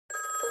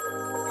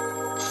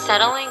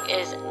Settling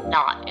is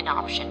not an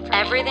option for me.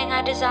 Everything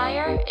I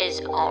desire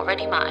is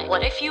already mine.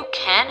 What if you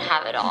can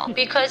have it all?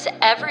 Because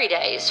every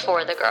day is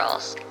for the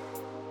girls.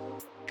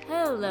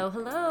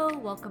 Hello.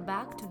 Welcome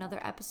back to another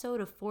episode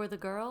of For the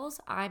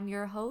Girls. I'm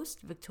your host,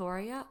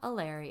 Victoria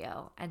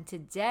Alario. And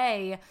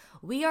today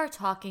we are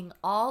talking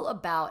all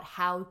about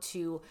how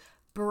to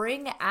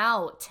bring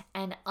out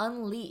and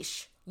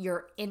unleash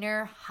your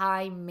inner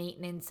high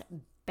maintenance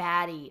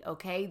baddie,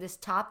 okay? This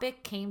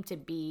topic came to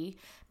be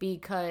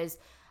because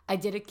I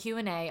did a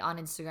Q&A on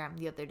Instagram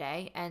the other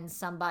day, and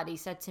somebody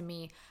said to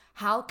me,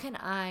 how can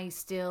I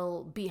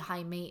still be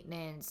high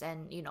maintenance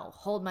and,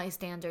 hold my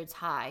standards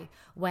high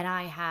when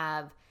I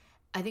have,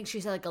 I think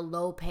she said like a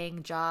low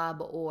paying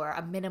job or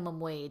a minimum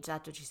wage.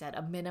 That's what she said,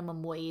 a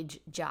minimum wage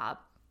job.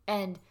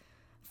 And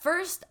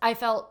first I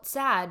felt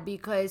sad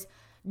because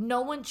no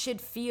one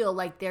should feel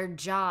like their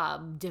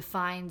job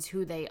defines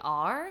who they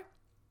are.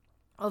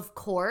 Of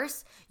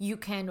course, you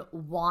can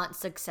want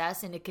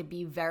success and it could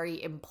be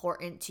very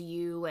important to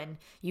you and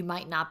you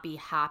might not be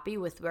happy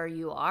with where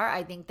you are.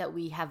 I think that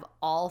we have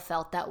all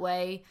felt that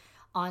way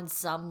on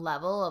some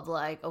level of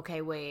like,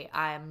 okay, wait,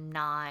 I'm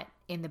not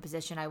in the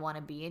position I want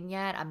to be in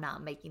yet. I'm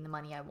not making the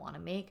money I want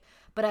to make.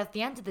 But at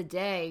the end of the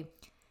day,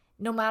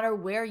 no matter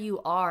where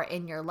you are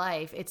in your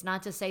life, it's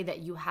not to say that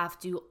you have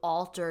to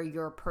alter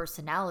your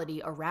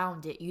personality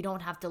around it. You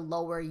don't have to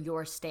lower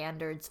your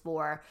standards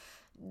for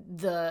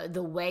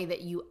the way that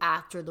you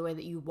act or the way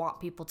that you want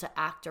people to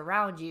act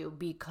around you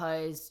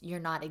because you're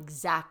not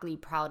exactly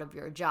proud of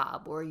your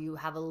job or you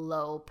have a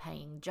low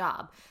paying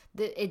job.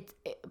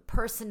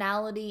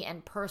 Personality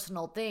and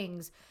personal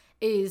things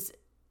is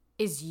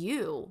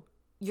you.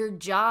 Your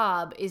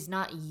job is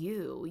not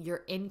you.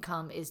 Your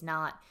income is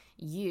not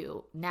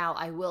you. Now,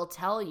 I will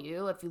tell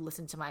you, if you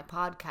listen to my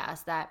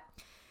podcast, that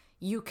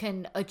you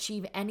can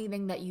achieve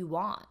anything that you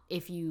want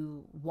if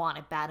you want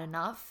it bad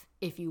enough,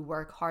 if you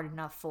work hard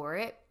enough for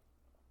it,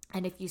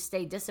 and if you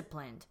stay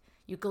disciplined.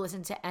 You can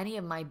listen to any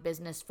of my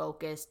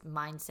business-focused,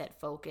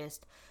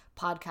 mindset-focused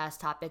podcast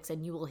topics,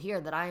 and you will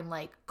hear that I'm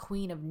like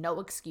queen of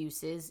no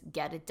excuses,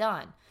 get it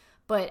done.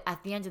 But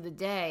at the end of the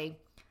day,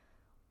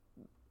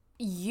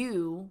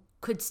 you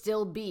could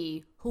still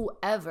be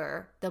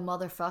whoever the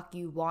motherfuck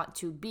you want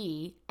to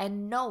be,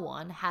 and no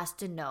one has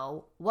to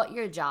know what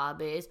your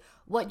job is,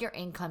 what your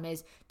income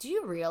is. Do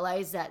you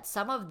realize that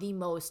some of the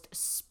most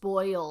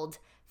spoiled,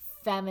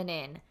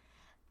 feminine,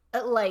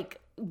 like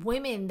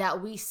women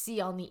that we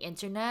see on the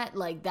internet,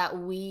 like that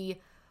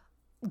we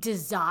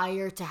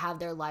desire to have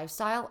their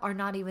lifestyle, are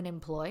not even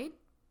employed?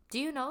 Do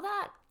you know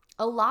that?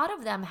 A lot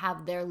of them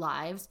have their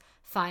lives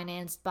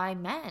financed by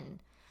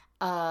men.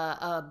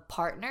 A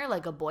partner,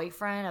 like a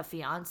boyfriend, a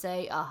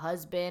fiance, a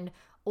husband,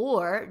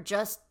 or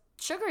just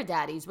sugar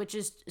daddies, which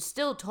is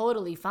still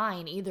totally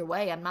fine either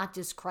way. I'm not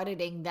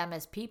discrediting them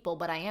as people,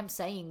 but I am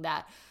saying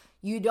that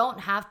you don't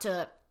have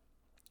to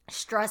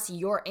stress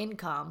your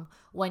income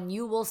when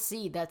you will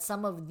see that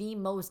some of the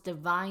most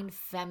divine,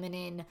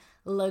 feminine,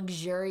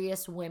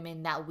 luxurious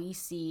women that we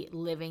see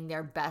living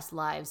their best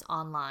lives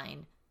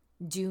online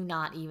do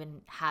not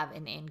even have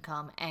an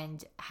income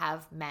and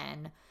have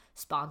men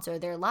sponsor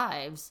their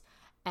lives.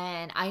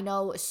 And I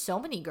know so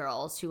many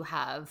girls who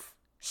have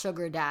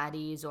sugar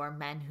daddies or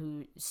men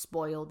who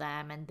spoil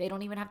them, and they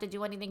don't even have to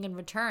do anything in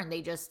return.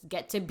 They just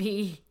get to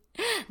be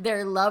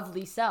their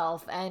lovely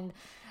self. And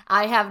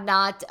I have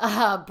not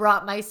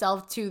brought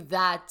myself to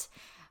that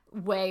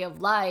way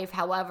of life.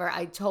 However,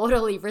 I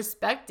totally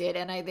respect it,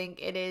 and I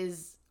think it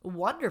is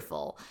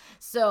wonderful.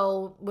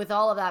 So with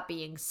all of that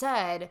being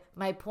said,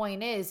 my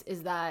point is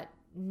that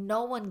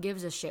no one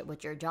gives a shit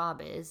what your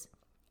job is.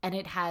 And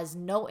it has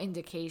no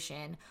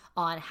indication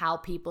on how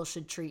people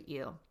should treat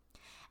you.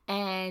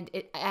 And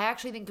I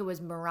actually think it was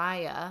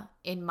Mariah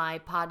in my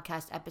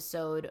podcast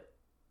episode.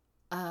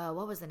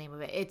 What was the name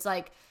of it? It's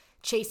like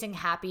Chasing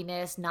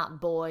Happiness,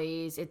 Not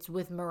Boys. It's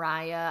with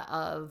Mariah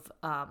of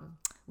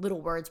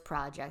Little Words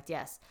Project.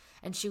 Yes.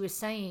 And she was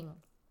saying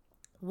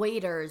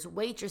waiters,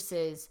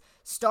 waitresses,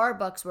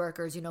 Starbucks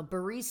workers,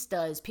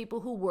 baristas,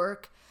 people who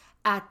work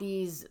at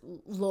these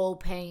low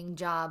paying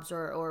jobs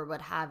or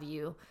what have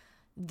you.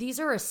 These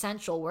are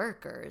essential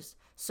workers.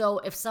 So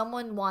if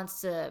someone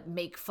wants to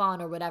make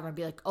fun or whatever and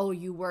be like, oh,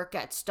 you work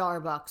at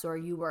Starbucks or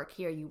you work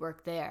here, you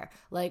work there.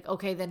 Like,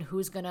 okay, then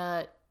who's going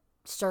to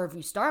serve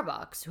you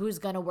Starbucks? Who's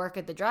going to work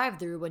at the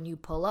drive-thru when you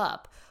pull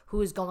up?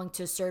 Who's going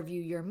to serve you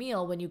your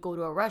meal when you go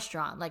to a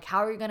restaurant? Like,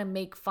 how are you going to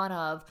make fun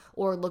of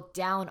or look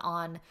down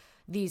on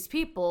these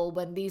people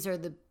when these are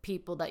the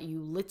people that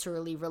you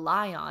literally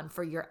rely on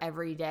for your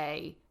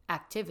everyday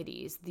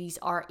activities? These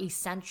are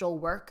essential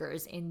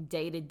workers in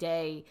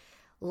day-to-day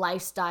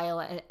lifestyle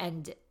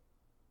and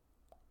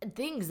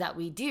things that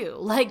we do.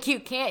 Like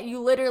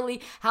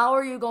how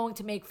are you going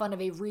to make fun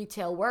of a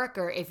retail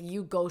worker if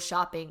you go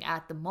shopping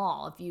at the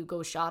mall? If you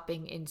go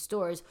shopping in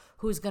stores,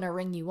 who's going to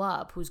ring you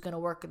up? Who's going to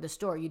work at the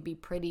store? You'd be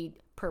pretty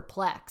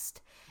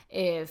perplexed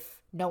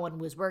if no one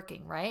was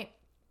working, right?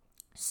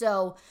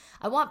 So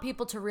I want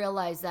people to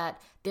realize that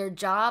their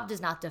job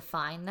does not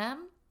define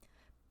them,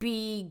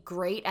 be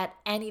great at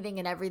anything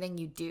and everything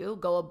you do,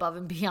 go above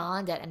and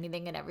beyond at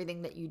anything and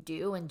everything that you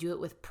do, and do it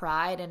with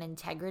pride and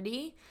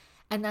integrity.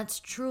 And that's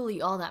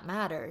truly all that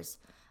matters.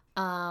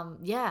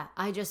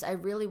 I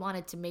really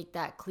wanted to make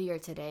that clear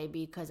today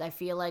because I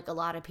feel like a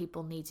lot of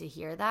people need to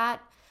hear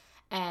that.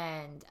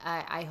 And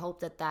I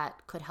hope that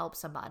that could help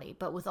somebody.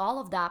 But with all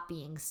of that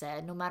being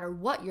said, no matter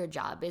what your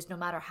job is, no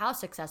matter how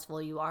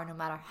successful you are, no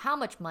matter how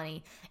much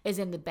money is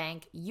in the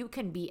bank, you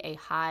can be a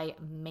high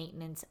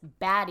maintenance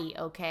baddie,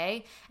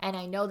 okay? And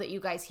I know that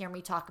you guys hear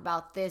me talk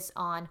about this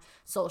on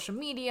social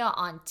media,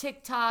 on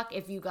TikTok.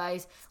 If you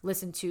guys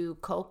listen to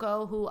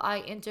Coco, who I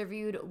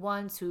interviewed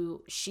once,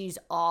 she's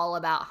all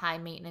about high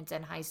maintenance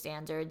and high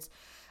standards.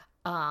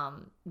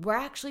 We're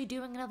actually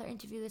doing another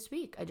interview this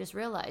week. I just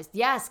realized.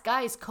 Yes,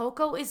 guys,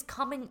 Coco is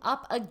coming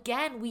up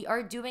again. We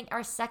are doing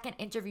our second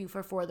interview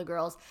for the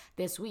Girls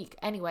this week.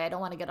 Anyway, I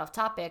don't want to get off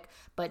topic,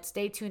 but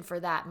stay tuned for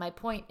that. My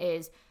point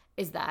is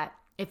that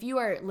if you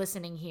are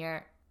listening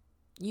here,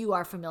 you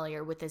are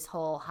familiar with this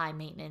whole high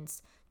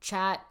maintenance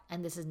chat,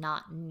 and this is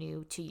not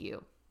new to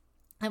you.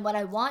 And what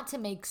I want to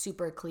make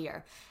super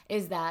clear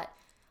is that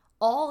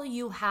all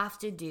you have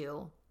to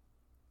do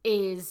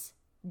is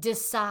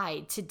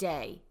decide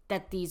today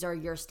that these are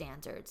your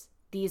standards.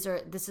 This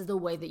is the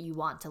way that you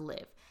want to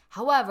live.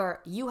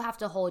 However, you have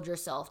to hold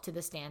yourself to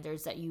the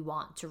standards that you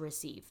want to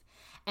receive.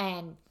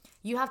 And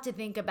you have to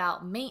think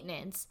about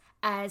maintenance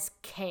as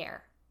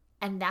care.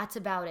 And that's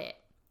about it.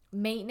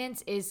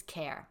 Maintenance is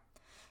care.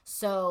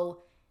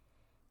 So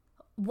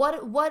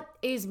what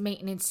is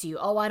maintenance to you?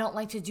 Oh, I don't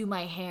like to do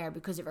my hair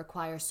because it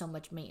requires so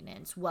much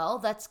maintenance. Well,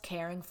 that's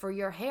caring for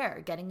your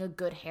hair, getting a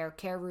good hair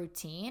care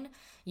routine,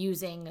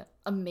 using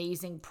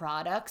amazing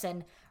products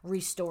and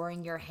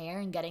restoring your hair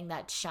and getting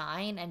that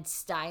shine and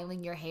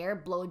styling your hair,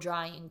 blow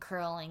drying,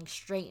 curling,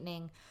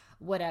 straightening,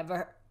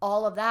 whatever.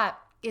 All of that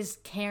is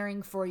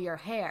caring for your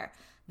hair,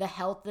 the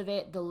health of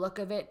it, the look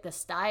of it, the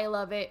style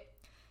of it.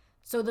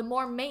 So the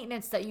more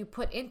maintenance that you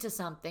put into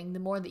something, the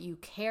more that you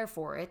care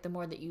for it, the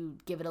more that you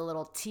give it a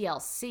little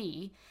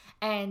TLC,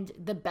 and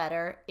the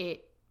better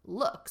it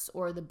looks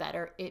or the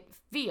better it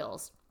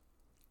feels.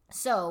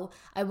 So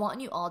I want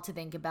you all to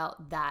think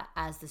about that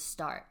as the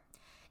start.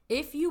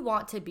 If you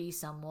want to be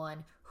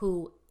someone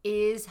who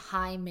is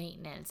high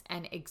maintenance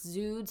and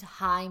exudes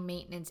high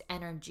maintenance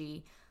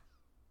energy,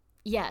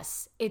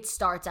 yes, it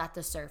starts at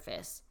the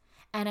surface.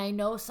 And I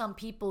know some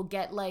people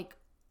get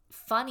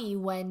funny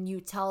when you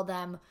tell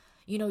them,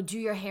 do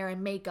your hair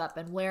and makeup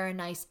and wear a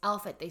nice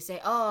outfit. They say,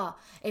 oh,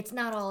 it's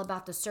not all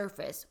about the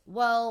surface.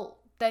 Well,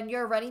 then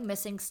you're already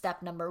missing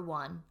step number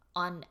 1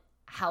 on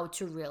how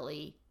to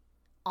really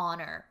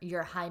honor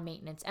your high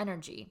maintenance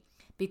energy,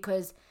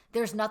 because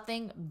there's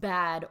nothing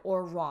bad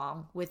or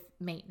wrong with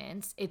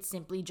maintenance. It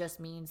simply just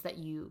means that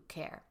you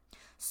care.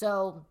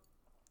 So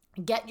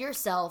get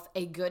yourself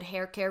a good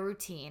hair care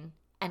routine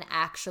and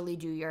actually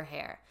do your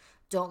hair.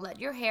 Don't let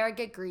your hair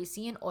get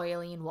greasy and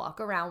oily and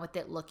walk around with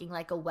it looking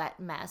like a wet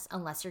mess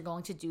unless you're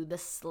going to do the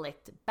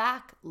slicked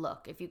back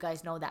look. If you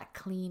guys know, that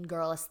clean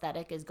girl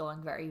aesthetic is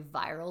going very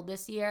viral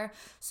this year.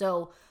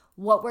 So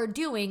what we're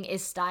doing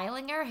is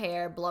styling our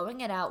hair,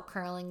 blowing it out,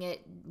 curling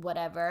it,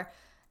 whatever.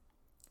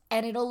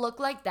 And it'll look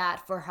like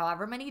that for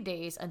however many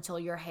days until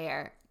your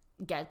hair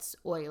gets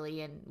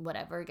oily and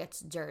whatever, gets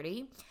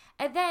dirty.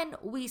 And then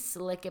we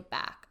slick it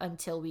back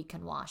until we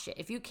can wash it.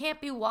 If you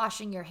can't be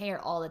washing your hair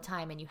all the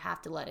time and you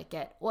have to let it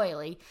get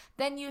oily,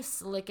 then you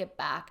slick it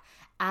back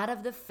out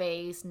of the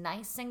face,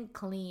 nice and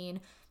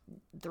clean.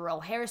 Throw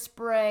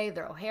hairspray,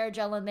 throw hair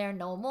gel in there.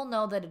 No one will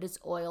know that it is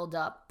oiled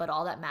up, but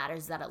all that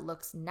matters is that it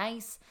looks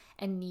nice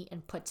and neat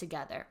and put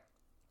together.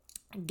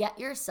 Get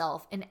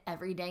yourself an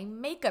everyday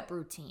makeup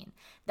routine.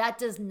 That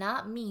does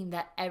not mean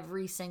that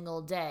every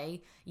single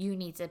day you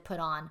need to put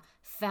on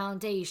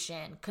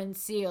foundation,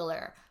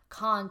 concealer,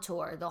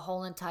 contour, the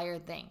whole entire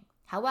thing.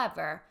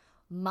 However,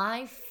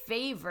 my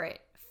favorite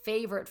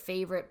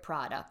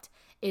product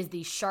is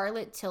the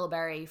Charlotte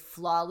Tilbury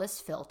Flawless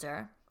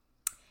Filter.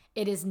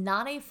 It is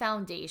not a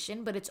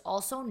foundation, but it's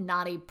also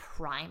not a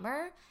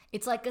primer.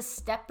 It's like a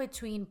step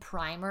between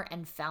primer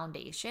and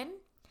foundation.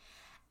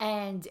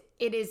 And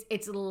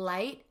it's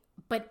light,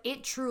 but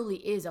it truly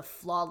is a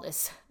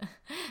flawless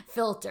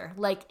filter.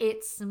 Like,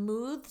 it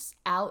smooths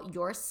out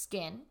your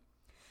skin.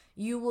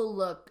 You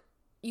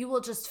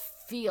will just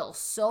feel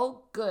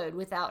so good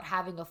without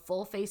having a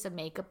full face of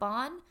makeup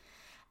on.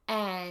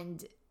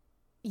 And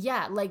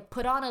yeah,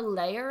 put on a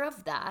layer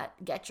of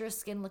that, get your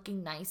skin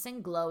looking nice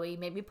and glowy,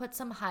 maybe put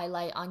some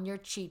highlight on your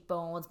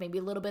cheekbones, maybe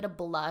a little bit of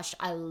blush.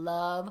 I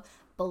love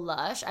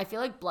blush. I feel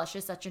like blush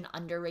is such an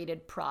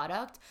underrated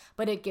product,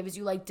 but it gives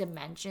you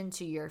dimension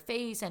to your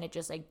face, and it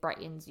just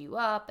brightens you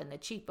up and the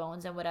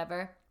cheekbones and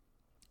whatever.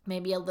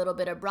 Maybe a little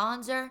bit of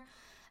bronzer,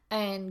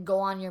 and go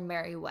on your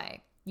merry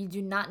way. You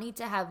do not need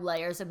to have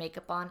layers of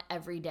makeup on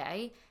every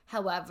day.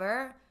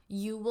 However,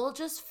 you will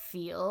just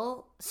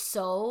feel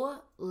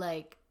so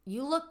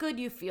you look good,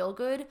 you feel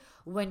good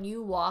when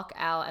you walk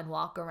out and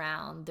walk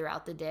around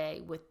throughout the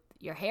day with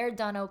your hair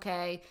done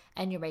okay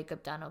and your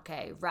makeup done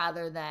okay,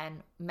 rather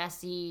than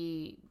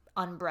messy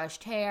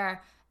unbrushed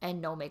hair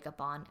and no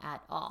makeup on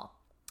at all.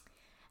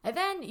 And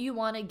then you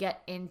want to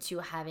get into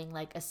having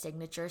like a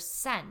signature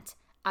scent.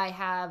 I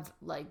have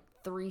like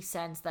 3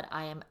 scents that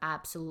I am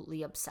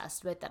absolutely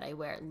obsessed with that I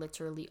wear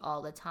literally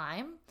all the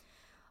time.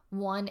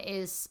 One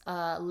is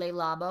Le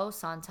Labo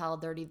Santal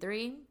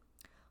 33.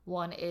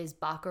 One is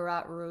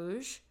Baccarat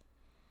Rouge.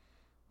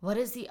 What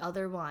is the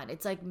other one?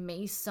 It's like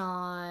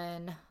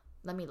Maison.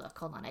 Let me look.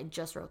 Hold on. I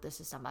just wrote this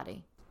to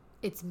somebody.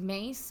 It's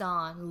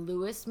Maison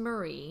Louis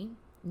Marie,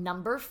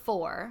 number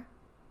 4.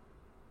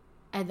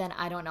 And then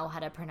I don't know how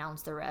to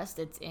pronounce the rest.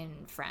 It's in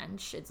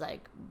French. It's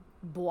like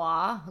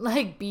Bois,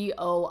 like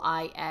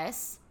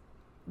Boisde.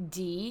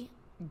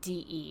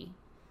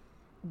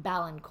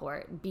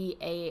 Balincourt.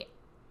 Balincourt.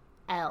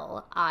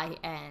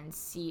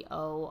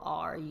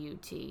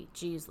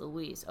 Jeez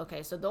Louise.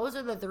 Okay, so those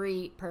are the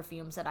 3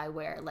 perfumes that I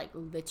wear like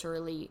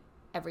literally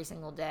every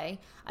single day.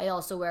 I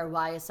also wear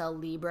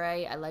YSL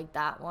Libre. I like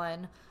that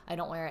one. I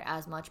don't wear it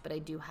as much, but I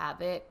do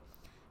have it.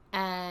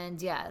 And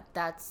yeah,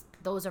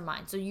 those are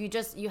mine. So you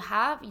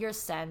have your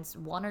scents,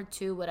 1 or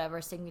 2,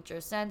 whatever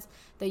signature scents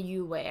that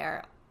you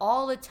wear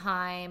all the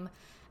time.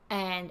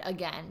 And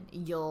again,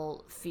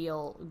 you'll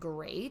feel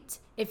great.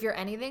 If you're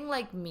anything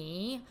like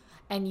me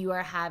and you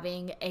are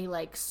having a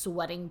like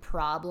sweating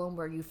problem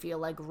where you feel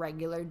like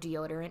regular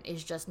deodorant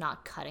is just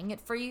not cutting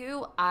it for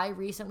you, I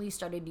recently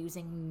started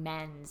using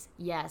men's.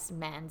 Yes,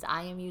 men's.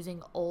 I am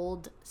using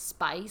Old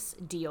Spice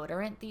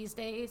deodorant these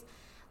days.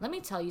 Let me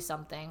tell you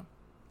something.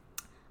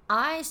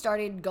 I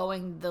started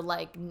going the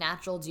like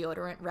natural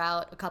deodorant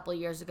route a couple of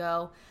years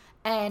ago,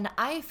 and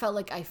I felt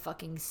like I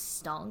fucking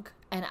stunk.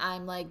 And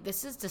I'm like,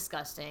 this is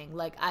disgusting.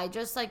 Like, I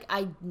just like,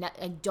 I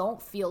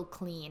don't feel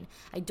clean.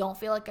 I don't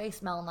feel like I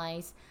smell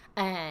nice.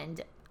 And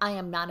I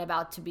am not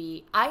about to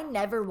be, I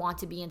never want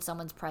to be in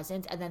someone's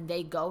presence and then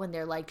they go and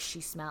they're like,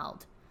 she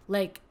smelled.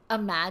 Like,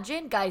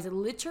 imagine, guys,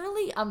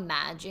 literally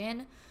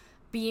imagine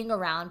being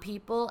around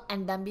people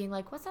and them being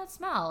like, what's that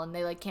smell? And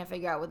they like can't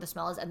figure out what the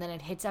smell is. And then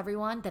it hits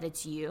everyone that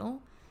it's you.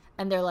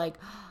 And they're like,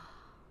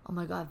 oh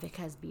my God, Vic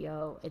has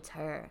BO. It's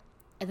her.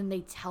 And then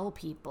they tell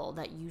people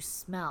that you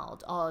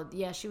smelled. Oh,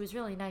 yeah, she was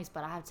really nice,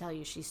 but I have to tell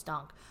you, she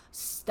stunk.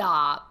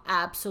 Stop.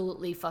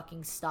 Absolutely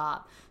fucking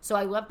stop. So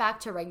I went back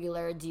to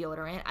regular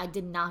deodorant. I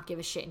did not give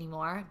a shit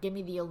anymore. Give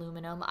me the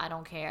aluminum. I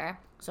don't care.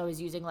 So I was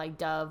using like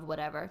Dove,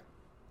 whatever.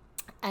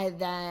 And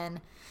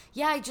then,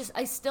 yeah,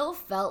 I still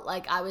felt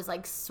like I was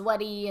like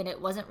sweaty and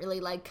it wasn't really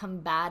like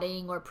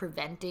combating or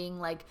preventing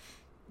like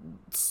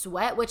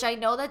sweat, which I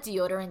know that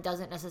deodorant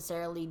doesn't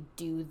necessarily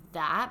do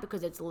that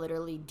because it's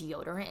literally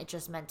deodorant. It's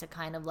just meant to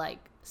kind of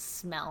like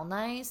smell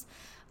nice.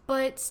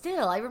 But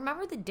still, I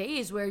remember the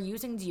days where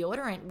using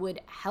deodorant would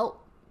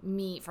help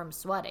me from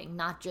sweating,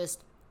 not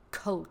just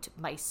coat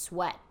my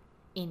sweat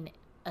in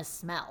a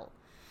smell.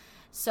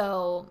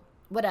 So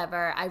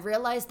whatever, I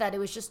realized that it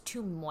was just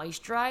too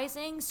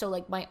moisturizing. So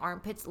like my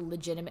armpits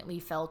legitimately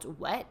felt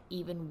wet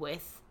even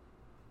with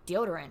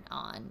deodorant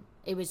on.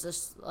 It was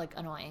just like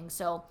annoying.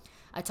 So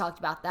I talked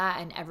about that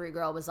and every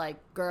girl was like,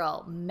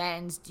 girl,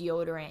 men's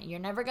deodorant. You're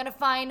never going to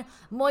find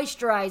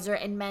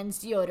moisturizer in men's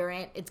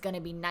deodorant. It's going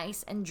to be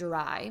nice and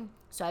dry.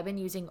 So I've been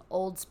using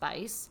Old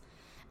Spice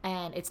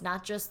and it's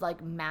not just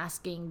like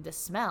masking the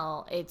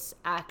smell. It's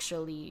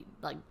actually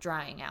like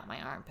drying out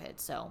my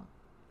armpits. So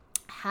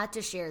had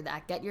to share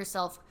that. Get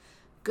yourself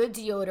good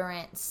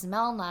deodorant,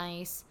 smell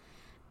nice.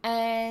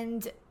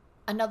 And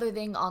another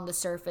thing on the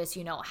surface,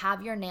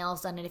 have your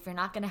nails done. And if you're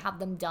not going to have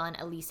them done,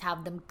 at least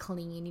have them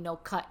clean,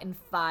 cut and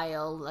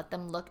file, let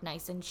them look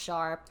nice and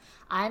sharp.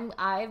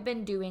 I've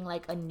been doing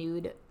like a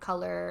nude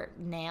color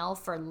nail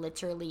for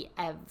literally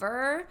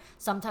ever.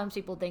 Sometimes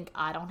people think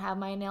I don't have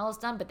my nails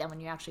done, but then when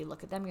you actually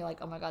look at them, you're like,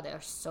 oh my God,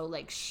 they're so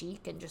like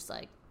chic and just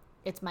like,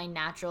 it's my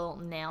natural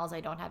nails.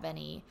 I don't have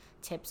any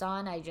tips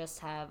on. I just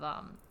have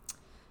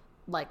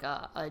like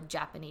a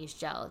Japanese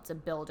gel. It's a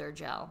builder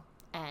gel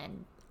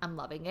and I'm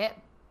loving it.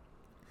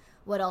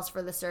 What else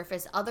for the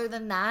surface? Other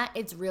than that,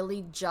 it's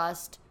really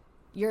just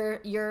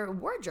your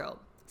wardrobe.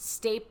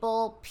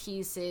 Staple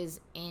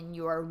pieces in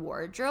your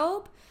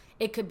wardrobe.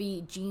 It could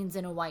be jeans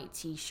and a white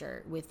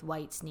t-shirt with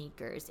white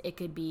sneakers. It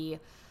could be,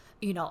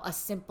 a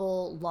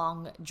simple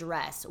long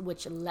dress,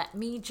 which let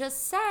me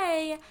just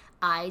say,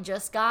 I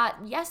just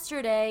got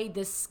yesterday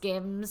the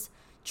Skims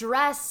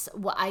dress.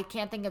 Well, I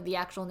can't think of the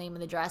actual name of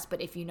the dress, but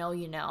if you know,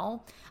 you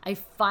know. I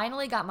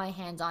finally got my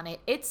hands on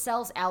it. It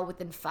sells out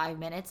within 5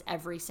 minutes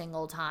every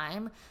single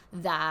time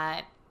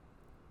that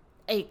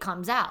it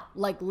comes out,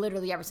 like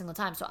literally every single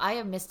time. So I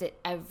have missed it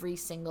every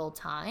single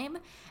time.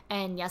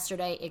 And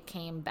yesterday it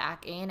came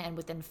back in and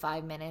within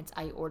 5 minutes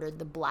I ordered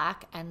the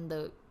black and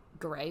the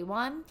gray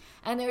one.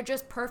 And they're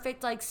just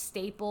perfect like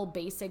staple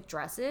basic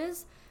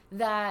dresses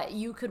that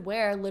you could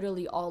wear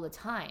literally all the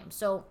time.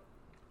 So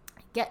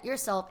get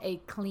yourself a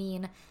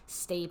clean,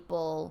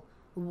 staple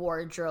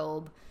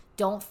wardrobe.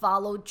 Don't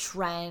follow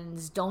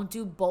trends. Don't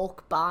do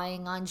bulk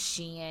buying on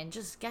Shein.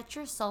 Just get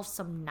yourself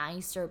some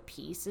nicer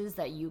pieces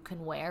that you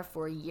can wear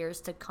for years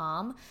to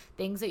come.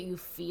 Things that you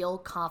feel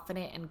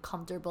confident and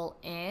comfortable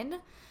in.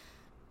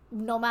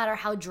 no matter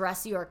how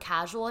dressy or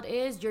casual it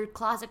is, your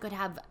closet could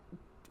have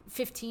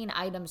 15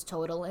 items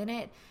total in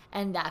it,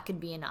 and that could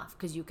be enough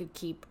because you could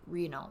keep,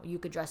 you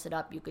could dress it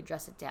up, you could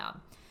dress it down.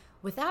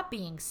 With that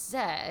being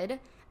said,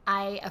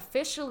 I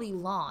officially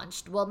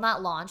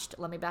not launched,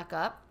 let me back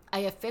up. I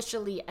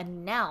officially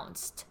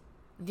announced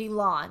the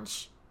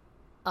launch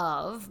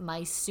of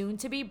my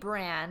soon-to-be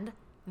brand,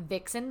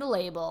 Vixen the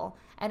Label,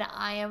 and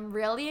I am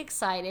really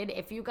excited.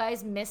 If you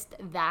guys missed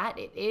that,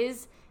 it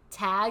is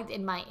tagged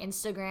in my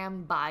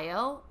Instagram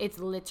bio. It's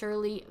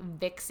literally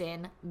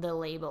Vixen the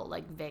Label,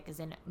 like Vic is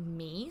in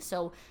me,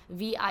 so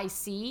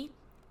VICSEN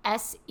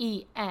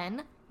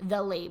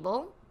the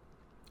Label.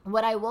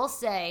 What I will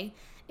say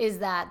is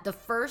that the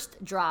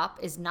first drop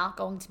is not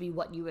going to be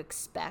what you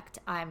expect,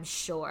 I'm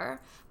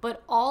sure,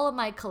 but all of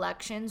my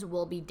collections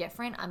will be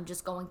different. I'm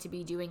just going to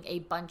be doing a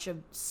bunch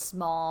of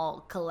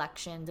small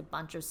collections, a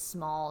bunch of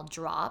small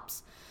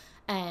drops,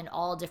 and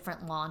all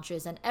different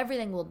launches, and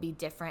everything will be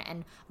different.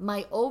 And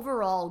my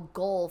overall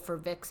goal for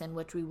Vixen,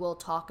 which we will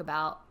talk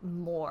about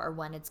more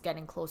when it's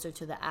getting closer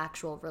to the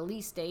actual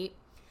release date,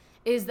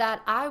 is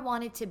that I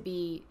want it to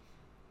be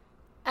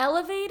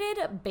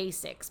elevated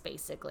basics,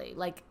 basically,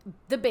 like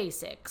the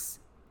basics,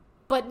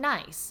 but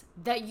nice,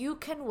 that you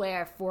can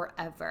wear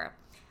forever.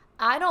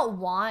 I don't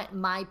want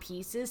my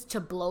pieces to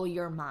blow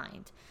your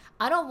mind.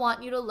 I don't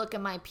want you to look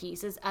at my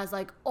pieces as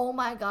like, oh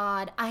my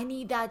God, I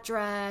need that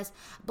dress,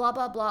 blah,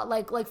 blah, blah,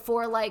 like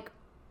for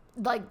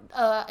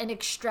an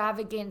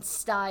extravagant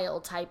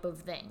style type of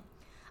thing.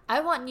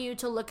 I want you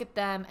to look at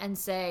them and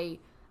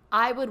say,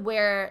 I would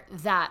wear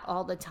that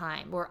all the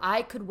time, or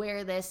I could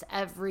wear this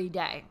every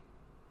day.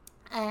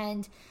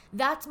 And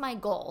that's my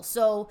goal.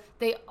 So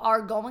they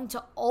are going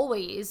to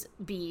always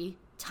be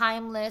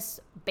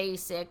timeless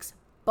basics,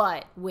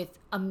 but with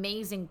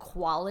amazing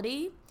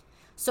quality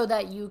so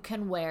that you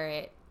can wear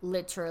it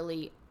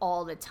literally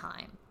all the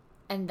time.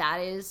 And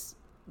that is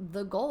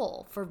the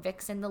goal for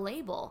Vixen the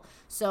Label.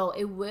 So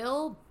it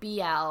will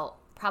be out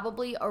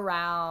probably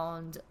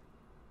around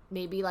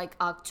maybe like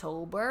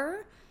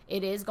October.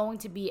 It is going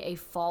to be a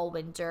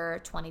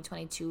fall-winter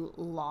 2022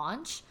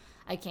 launch.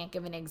 I can't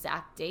give an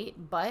exact date,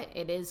 but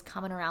it is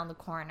coming around the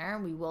corner.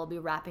 We will be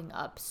wrapping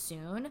up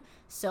soon.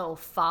 So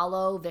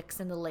follow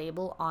Vixen the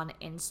Label on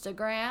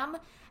Instagram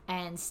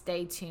and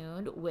stay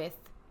tuned with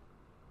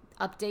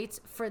updates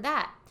for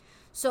that.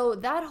 So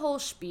that whole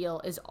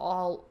spiel is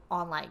all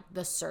on like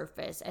the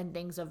surface and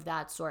things of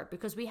that sort,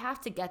 because we have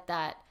to get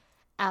that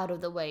out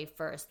of the way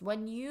first.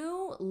 When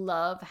you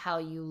love how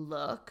you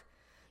look,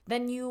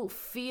 then you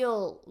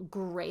feel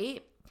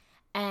great.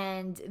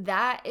 And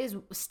that is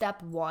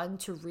step one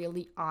to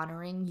really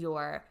honoring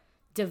your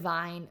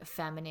divine,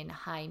 feminine,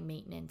 high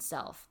maintenance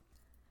self.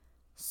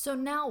 So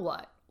now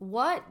what?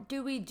 What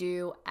do we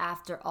do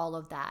after all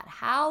of that?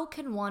 How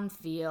can one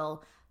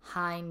feel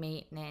high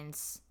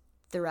maintenance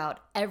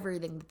throughout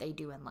everything that they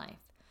do in life?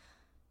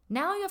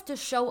 Now you have to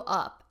show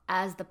up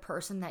as the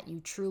person that you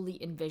truly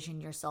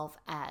envision yourself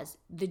as,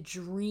 the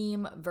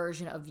dream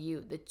version of you,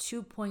 the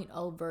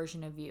 2.0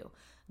 version of you.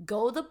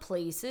 Go the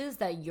places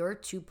that your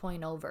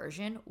 2.0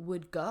 version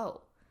would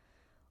go.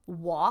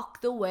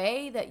 Walk the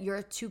way that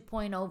your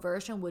 2.0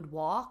 version would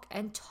walk,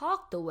 and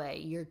talk the way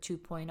your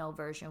 2.0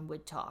 version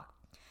would talk.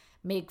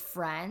 Make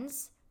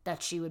friends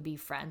that she would be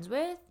friends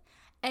with,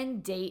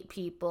 and date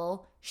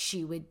people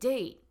she would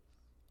date.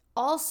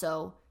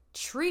 Also,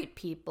 treat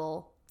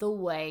people the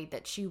way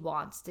that she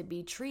wants to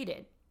be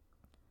treated.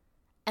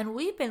 And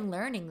we've been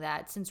learning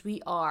that since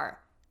we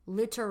are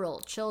literal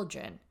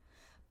children,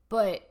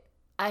 but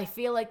I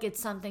feel like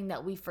it's something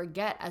that we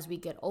forget as we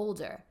get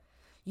older.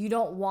 You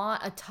don't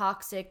want a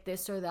toxic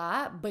this or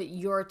that, but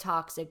you're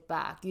toxic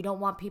back. You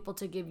don't want people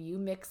to give you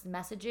mixed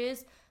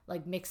messages,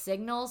 like mixed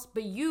signals,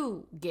 but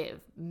you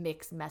give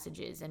mixed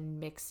messages and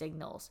mixed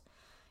signals.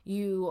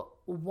 You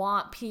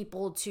want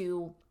people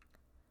to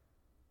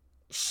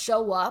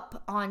show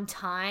up on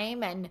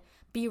time and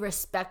be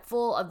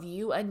respectful of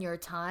you and your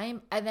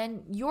time, and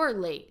then you're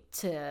late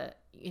to,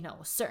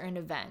 certain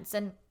events.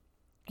 And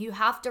you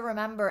have to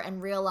remember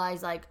and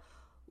realize, like,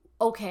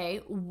 okay,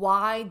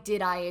 why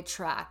did I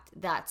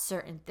attract that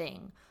certain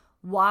thing?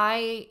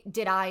 Why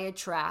did I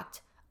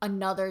attract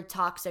another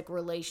toxic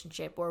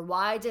relationship? Or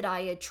why did I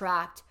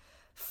attract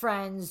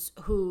friends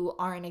who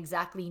aren't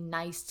exactly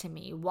nice to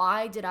me?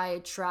 Why did I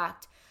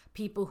attract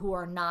people who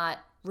are not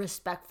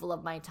respectful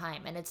of my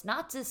time? And it's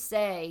not to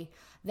say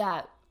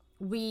that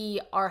we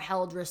are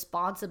held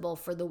responsible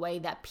for the way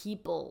that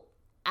people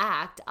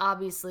act.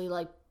 Obviously,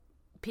 like,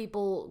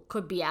 people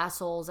could be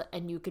assholes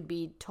and you could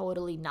be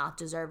totally not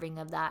deserving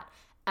of that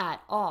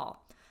at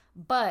all.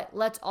 But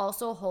let's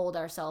also hold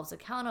ourselves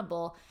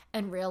accountable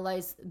and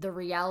realize the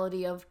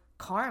reality of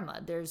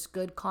karma. There's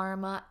good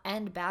karma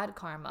and bad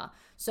karma.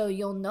 So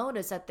you'll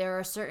notice that there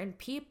are certain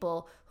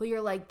people who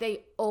you're like,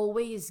 they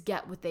always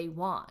get what they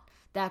want.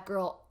 That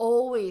girl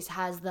always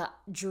has the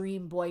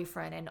dream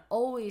boyfriend and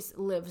always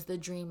lives the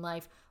dream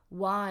life.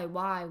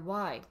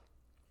 Why?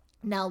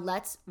 Now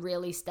let's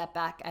really step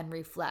back and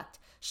reflect.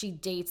 She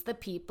dates the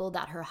people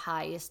that her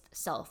highest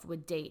self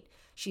would date.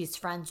 She's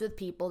friends with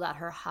people that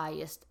her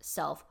highest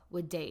self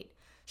would date.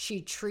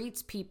 She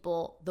treats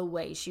people the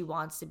way she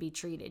wants to be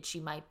treated. She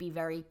might be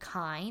very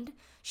kind.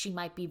 She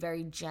might be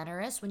very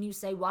generous. When you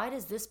say, why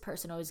does this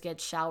person always get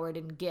showered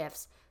in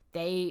gifts?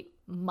 They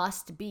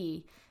must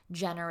be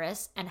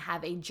generous and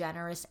have a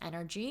generous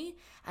energy.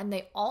 And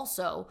they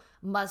also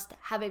must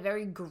have a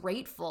very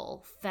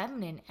grateful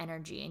feminine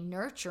energy, a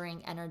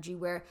nurturing energy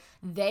where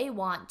they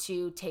want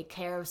to take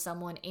care of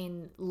someone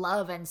in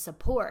love and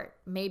support.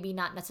 Maybe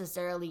not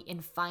necessarily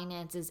in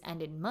finances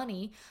and in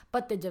money,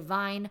 but the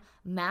divine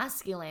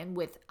masculine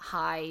with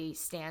high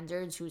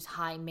standards, who's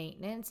high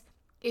maintenance,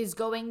 is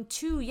going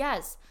to,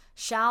 yes,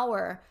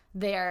 shower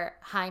their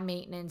high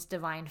maintenance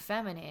divine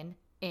feminine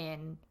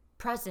in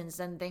presents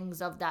and things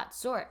of that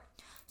sort.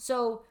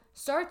 So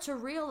start to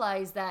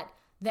realize that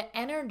the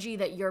energy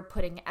that you're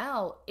putting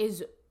out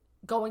is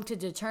going to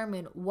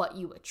determine what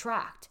you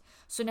attract.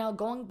 So now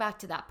going back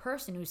to that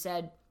person who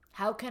said,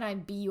 how can I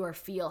be or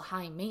feel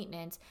high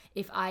maintenance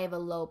if I have a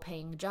low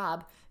paying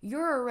job?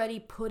 You're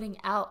already putting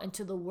out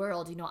into the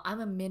world,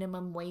 I'm a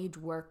minimum wage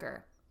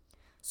worker.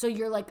 So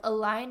you're like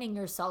aligning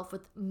yourself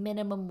with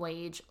minimum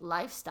wage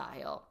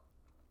lifestyle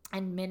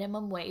and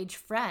minimum wage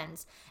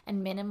friends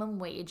and minimum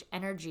wage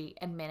energy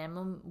and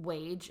minimum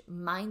wage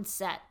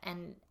mindset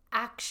and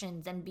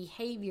actions and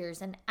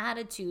behaviors and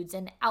attitudes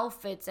and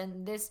outfits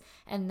and this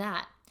and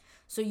that.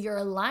 So you're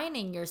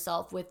aligning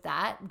yourself with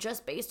that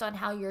just based on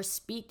how you're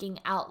speaking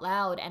out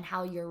loud and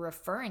how you're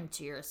referring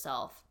to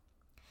yourself.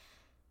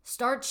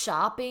 Start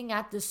shopping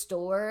at the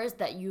stores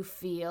that you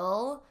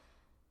feel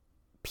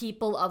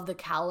people of the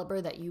caliber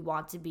that you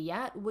want to be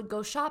at would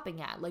go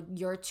shopping at, like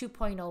your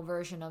 2.0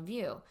 version of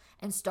you,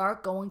 and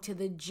start going to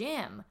the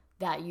gym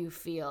that you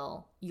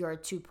feel your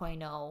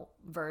 2.0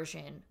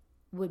 version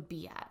would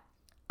be at.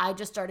 I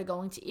just started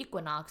going to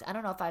Equinox. I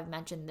don't know if I've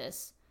mentioned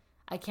this.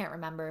 I can't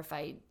remember if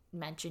I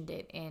mentioned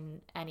it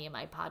in any of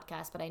my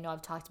podcasts, but I know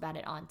I've talked about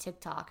it on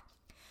TikTok.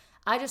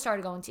 I just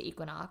started going to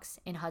Equinox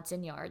in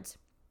Hudson Yards.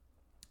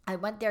 I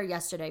went there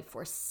yesterday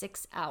for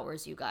 6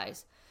 hours, you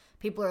guys.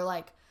 People are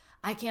like,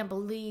 I can't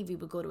believe you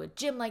would go to a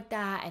gym like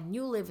that and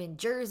you live in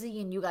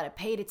Jersey and you got to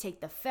pay to take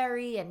the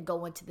ferry and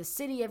go into the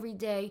city every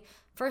day.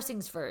 First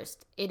things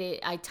first,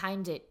 I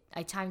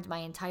timed my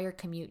entire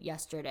commute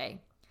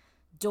yesterday.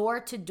 Door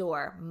to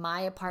door,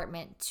 my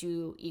apartment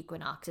to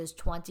Equinox is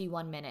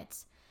 21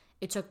 minutes.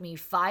 It took me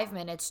 5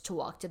 minutes to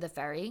walk to the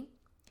ferry.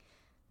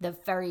 The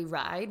ferry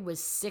ride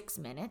was 6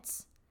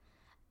 minutes.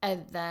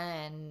 And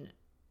then,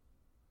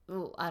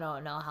 I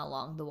don't know how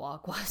long the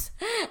walk was.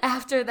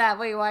 After that,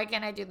 wait, why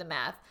can't I do the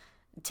math?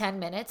 10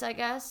 minutes, I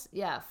guess.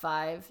 Yeah,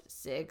 5,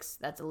 6,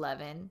 that's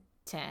 11,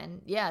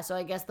 10. Yeah, so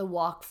I guess the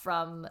walk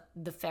from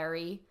the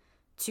ferry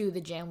to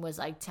the gym was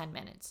like 10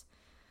 minutes.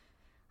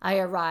 I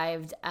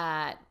arrived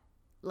at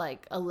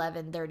like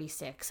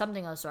 11:36,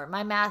 something of the sort.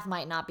 My math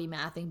might not be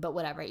mathing, but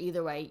whatever.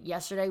 Either way,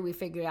 yesterday we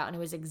figured out and it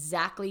was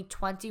exactly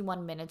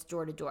 21 minutes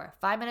door to door.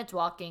 5 minutes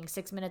walking,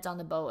 6 minutes on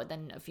the boat, and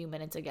then a few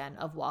minutes again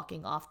of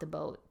walking off the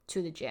boat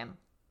to the gym.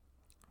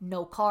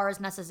 No cars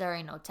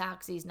necessary, no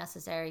taxis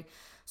necessary.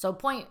 So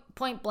point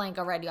blank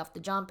already off the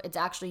jump, it's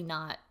actually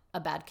not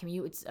a bad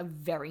commute. It's a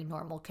very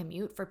normal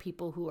commute for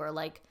people who are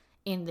like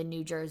in the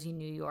New Jersey,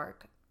 New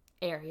York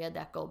area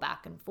that go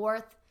back and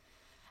forth.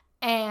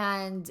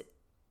 And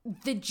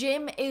the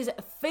gym is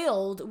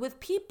filled with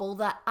people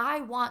that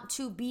I want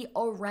to be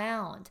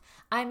around.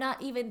 I'm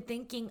not even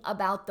thinking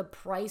about the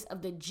price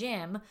of the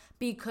gym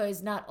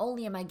because not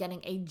only am I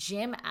getting a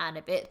gym out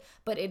of it,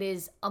 but it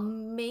is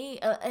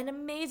an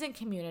amazing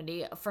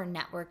community for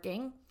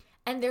networking.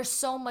 And there's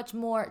so much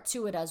more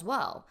to it as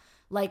well.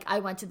 Like I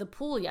went to the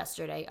pool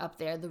yesterday up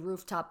there, the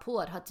rooftop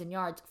pool at Hudson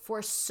Yards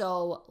for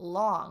so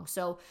long.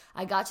 So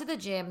I got to the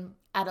gym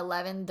at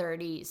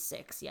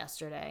 11:36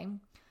 yesterday.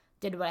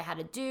 Did what I had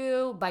to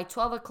do. By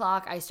 12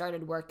 o'clock, I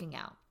started working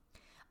out.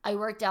 I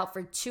worked out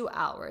for 2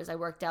 hours. I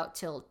worked out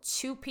till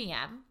 2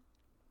 p.m.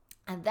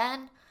 And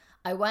then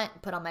I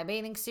put on my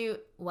bathing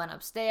suit, went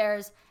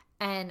upstairs,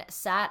 and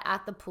sat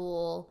at the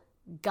pool,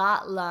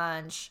 got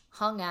lunch,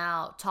 hung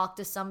out, talked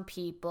to some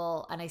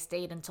people, and I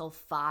stayed until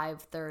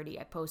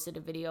 5:30. I posted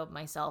a video of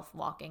myself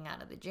walking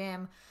out of the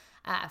gym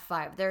at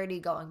 5:30,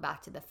 going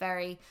back to the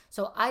ferry.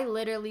 So I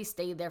literally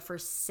stayed there for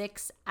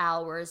 6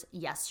 hours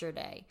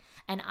yesterday.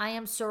 And I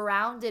am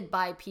surrounded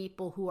by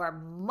people who are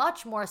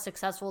much more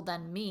successful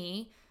than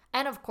me.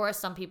 And of course,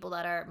 some people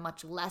that are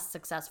much less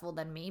successful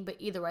than me. But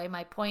either way,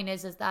 my point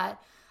is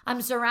that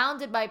I'm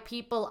surrounded by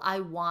people I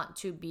want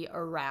to be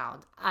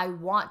around. I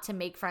want to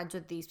make friends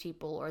with these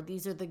people, or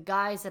these are the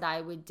guys that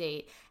I would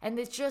date. And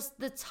it's just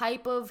the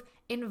type of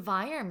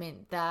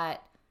environment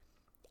that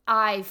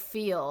I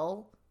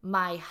feel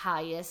my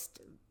highest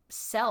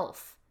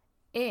self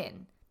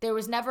in. There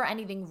was never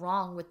anything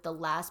wrong with the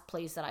last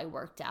place that I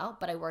worked out,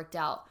 but I worked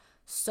out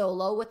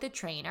solo with the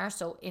trainer.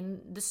 So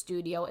in the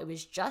studio, it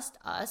was just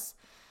us.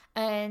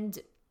 And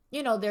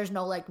there's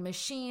no like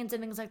machines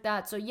and things like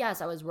that. So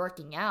yes, I was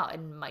working out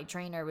and my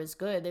trainer was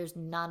good. There's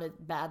not a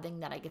bad thing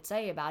that I could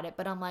say about it.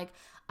 But I'm like,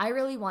 I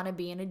really want to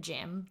be in a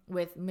gym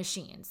with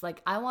machines.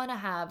 Like I want to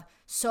have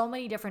so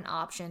many different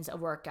options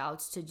of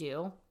workouts to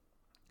do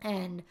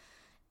and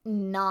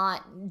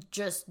not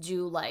just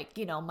do like,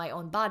 my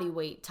own body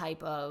weight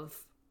type of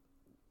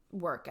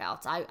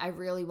workouts. I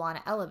really want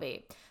to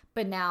elevate.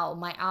 But now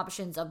my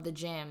options of the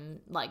gym,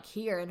 like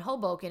here in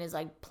Hoboken, is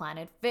like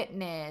Planet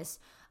Fitness,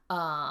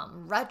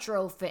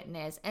 Retro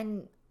Fitness,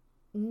 and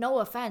no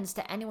offense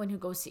to anyone who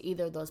goes to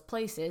either of those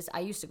places.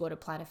 I used to go to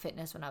Planet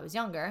Fitness when I was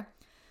younger,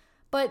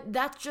 but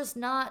that's just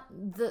not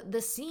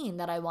the scene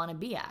that I want to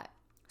be at.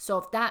 So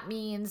if that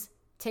means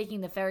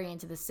taking the ferry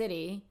into the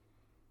city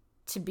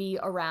to be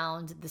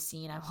around the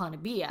scene I want to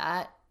be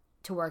at,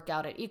 to work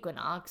out at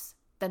Equinox,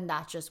 then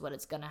that's just what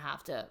it's going to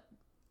have to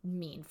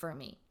mean for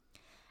me.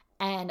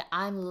 And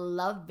I'm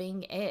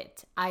loving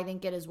it. I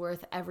think it is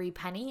worth every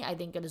penny. I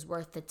think it is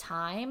worth the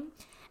time.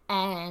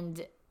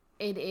 And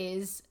it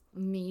is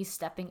me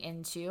stepping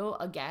into,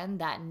 again,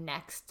 that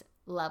next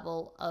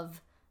level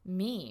of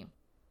me.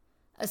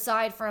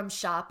 Aside from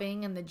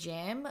shopping and the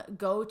gym,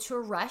 go to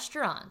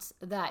restaurants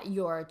that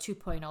your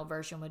 2.0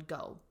 version would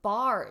go.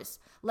 Bars.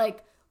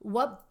 Like,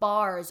 what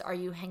bars are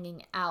you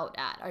hanging out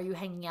at? Are you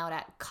hanging out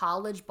at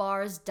college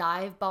bars,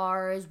 dive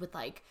bars with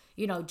like,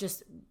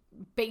 just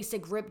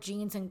basic ripped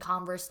jeans and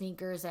Converse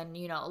sneakers and,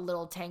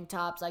 little tank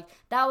tops? Like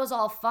that was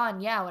all fun.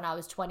 Yeah. When I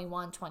was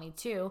 21,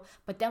 22.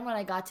 But then when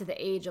I got to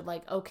the age of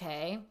like,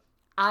 okay,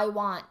 I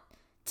want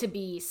to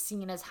be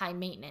seen as high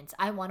maintenance.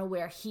 I want to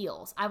wear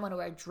heels. I want to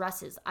wear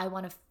dresses. I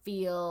want to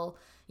feel,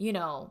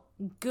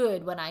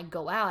 good when I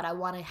go out. I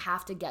want to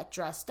have to get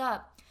dressed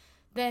up.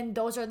 Then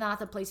those are not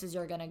the places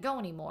you're going to go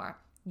anymore.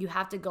 You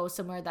have to go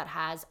somewhere that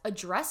has a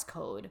dress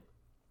code.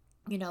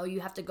 You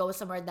have to go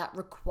somewhere that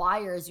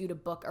requires you to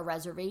book a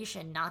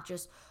reservation, not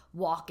just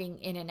walking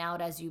in and out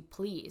as you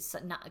please,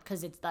 not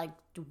because it's like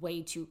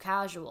way too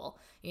casual,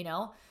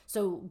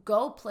 So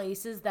go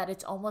places that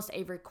it's almost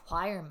a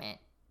requirement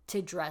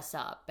to dress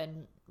up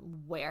and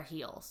wear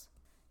heels.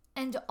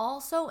 And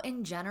also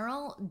in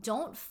general,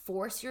 don't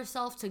force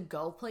yourself to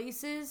go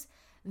places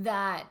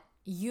that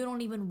you don't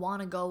even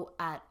want to go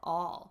at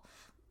all.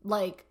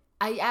 Like,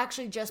 I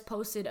actually just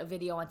posted a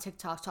video on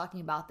TikTok talking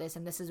about this,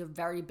 and this is a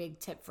very big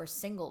tip for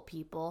single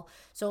people.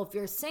 So if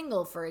you're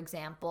single, for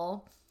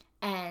example,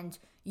 and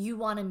you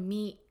want to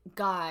meet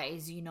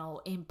guys,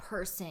 in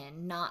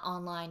person, not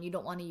online, you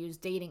don't want to use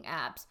dating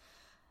apps,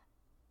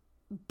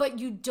 but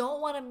you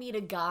don't want to meet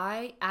a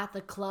guy at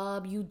the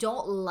club, you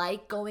don't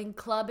like going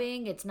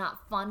clubbing, it's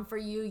not fun for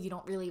you, you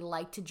don't really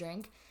like to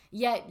drink,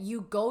 yet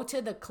you go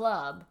to the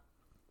club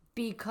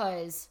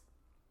because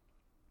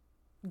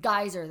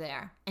guys are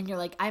there and you're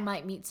like, I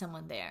might meet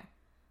someone there.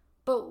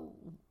 But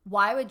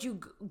why would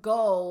you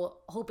go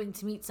hoping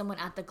to meet someone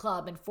at the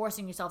club and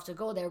forcing yourself to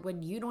go there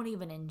when you don't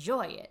even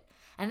enjoy it?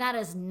 And that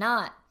is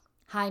not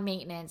high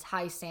maintenance,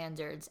 high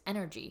standards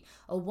energy.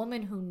 A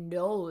woman who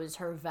knows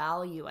her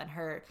value and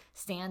her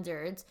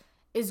standards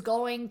is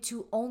going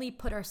to only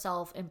put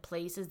herself in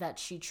places that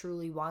she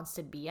truly wants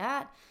to be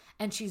at.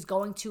 And she's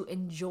going to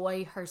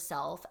enjoy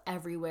herself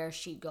everywhere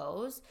she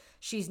goes.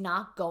 She's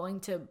not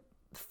going to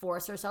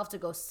force herself to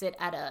go sit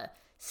at a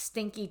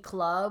stinky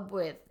club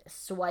with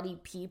sweaty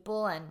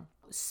people and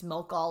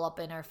smoke all up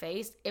in her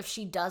face if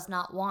she does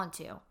not want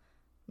to.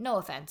 No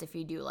offense if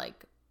you do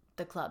like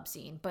the club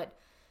scene, but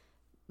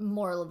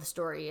moral of the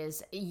story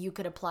is you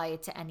could apply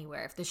it to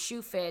anywhere. If the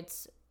shoe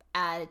fits,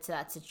 add it to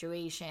that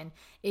situation.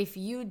 If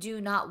you do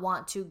not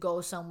want to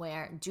go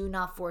somewhere, do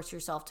not force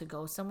yourself to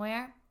go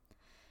somewhere.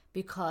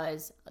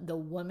 Because the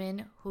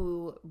woman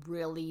who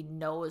really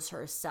knows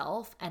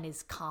herself and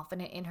is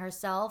confident in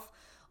herself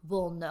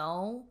will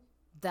know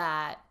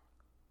that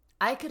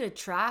I could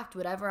attract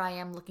whatever I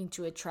am looking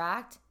to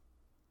attract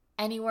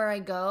anywhere I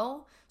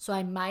go. So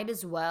I might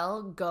as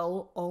well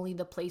go only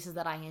the places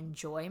that I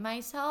enjoy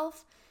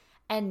myself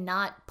and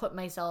not put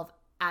myself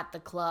at the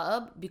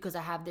club because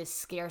I have this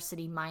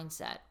scarcity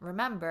mindset.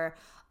 Remember,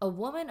 a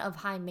woman of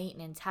high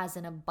maintenance has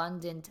an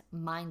abundant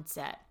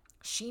mindset.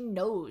 She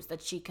knows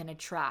that she can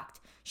attract.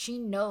 She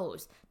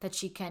knows that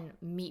she can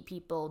meet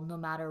people no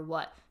matter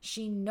what.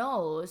 She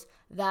knows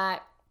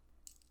that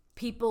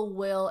people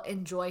will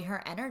enjoy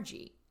her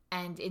energy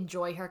and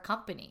enjoy her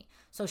company.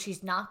 So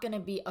she's not going to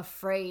be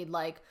afraid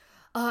like,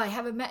 oh, I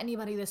haven't met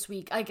anybody this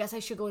week. I guess I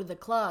should go to the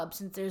club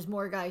since there's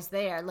more guys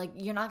there. Like,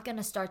 you're not going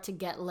to start to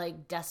get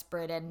like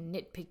desperate and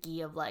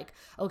nitpicky of like,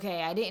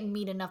 okay, I didn't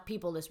meet enough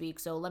people this week,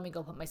 so let me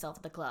go put myself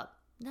at the club.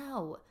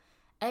 No.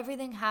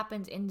 Everything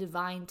happens in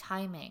divine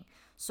timing.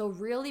 So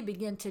really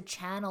begin to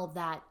channel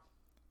that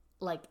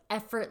like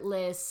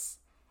effortless,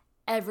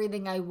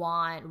 everything I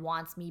want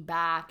wants me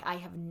back. I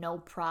have no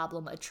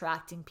problem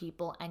attracting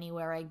people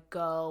anywhere I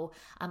go.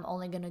 I'm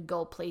only going to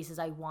go places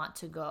I want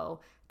to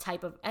go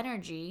type of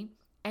energy.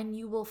 And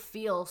you will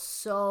feel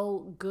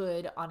so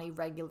good on a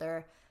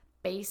regular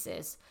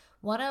basis.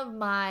 One of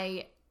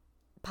my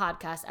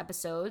podcast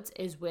episodes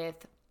is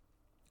with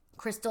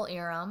Crystal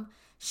Iram.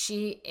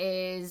 She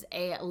is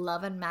a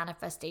love and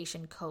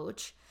manifestation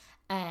coach,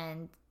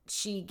 and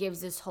she gives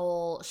this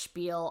whole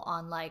spiel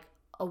on like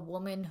a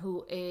woman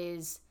who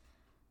is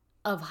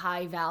of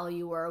high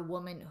value, or a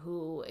woman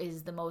who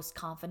is the most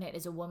confident,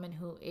 is a woman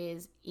who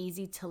is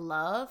easy to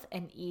love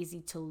and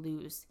easy to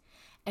lose.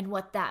 And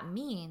what that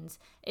means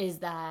is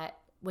that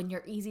when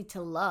you're easy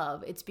to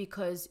love, it's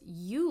because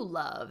you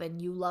love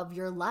and you love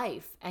your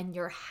life and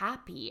you're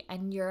happy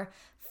and you're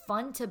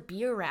fun to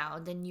be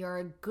around and you're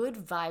a good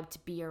vibe to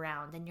be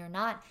around, and you're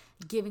not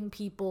giving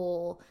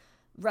people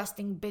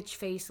resting bitch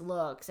face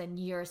looks, and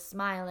you're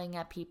smiling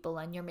at people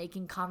and you're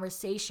making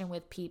conversation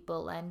with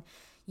people, and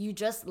you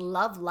just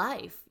love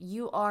life.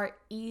 You are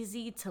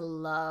easy to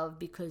love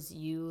because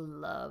you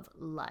love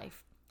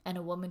life. And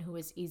a woman who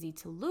is easy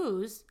to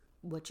lose,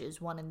 which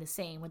is one and the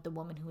same with the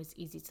woman who is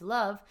easy to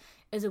love,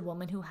 is a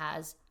woman who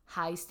has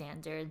high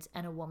standards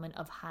and a woman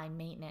of high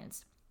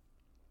maintenance.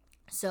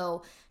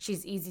 So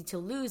she's easy to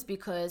lose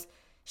because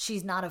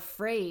she's not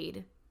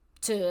afraid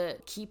to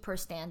keep her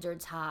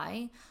standards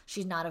high.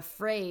 She's not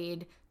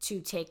afraid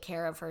to take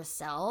care of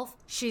herself.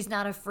 She's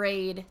not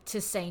afraid to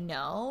say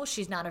no.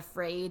 She's not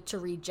afraid to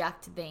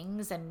reject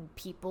things and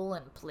people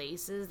and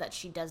places that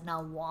she does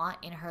not want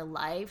in her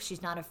life.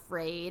 She's not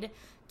afraid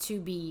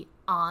to be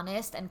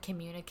honest and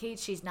communicate.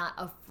 She's not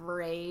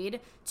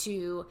afraid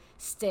to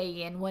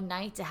stay in one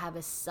night, to have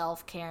a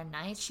self-care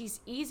night. She's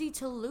easy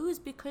to lose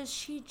because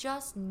she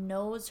just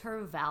knows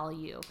her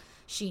value.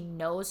 She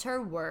knows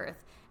her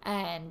worth,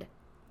 and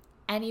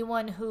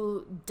anyone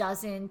who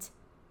doesn't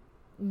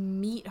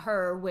meet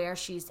her where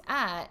she's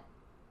at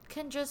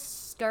can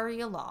just scurry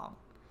along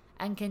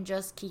and can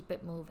just keep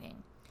it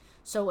moving.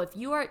 So if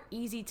you are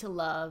easy to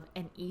love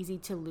and easy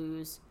to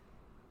lose,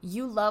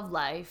 you love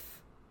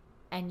life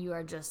and you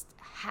are just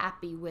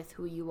happy with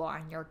who you are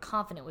and you're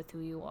confident with who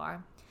you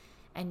are,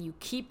 and you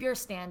keep your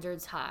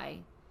standards high,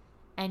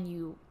 and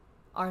you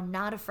are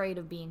not afraid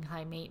of being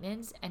high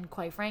maintenance, and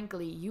quite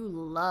frankly, you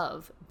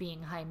love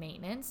being high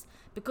maintenance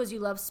because you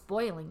love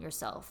spoiling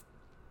yourself.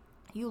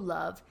 You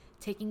love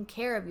taking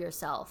care of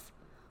yourself.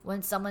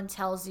 When someone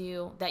tells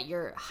you that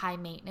you're high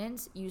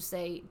maintenance, you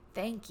say,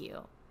 thank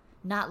you.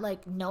 Not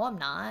like, no, I'm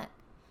not.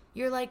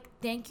 You're like,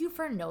 thank you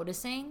for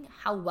noticing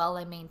how well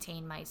I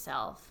maintain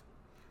myself.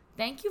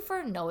 Thank you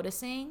for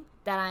noticing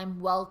that I'm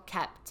well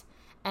kept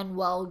and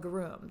well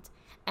groomed,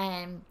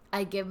 and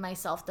I give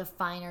myself the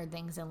finer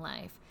things in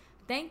life.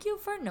 Thank you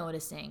for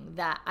noticing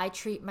that I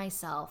treat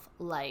myself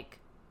like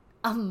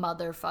a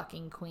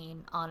motherfucking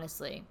queen,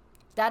 honestly.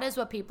 That is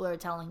what people are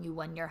telling you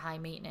when you're high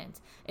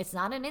maintenance. It's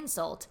not an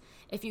insult.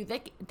 If you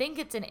think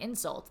it's an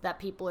insult that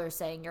people are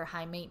saying you're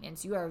high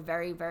maintenance, you are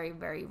very, very,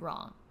 very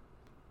wrong.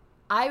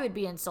 I would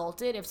be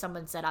insulted if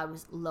someone said I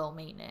was low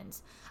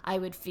maintenance. I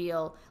would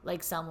feel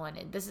like someone,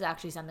 and this is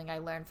actually something I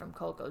learned from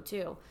Coco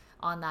too,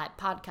 on that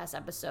podcast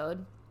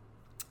episode.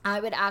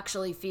 I would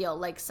actually feel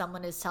like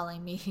someone is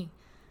telling me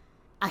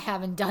I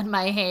haven't done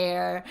my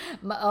hair.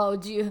 Oh,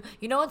 you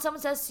know when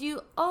someone says to you,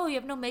 oh, you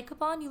have no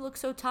makeup on? You look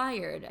so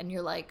tired. And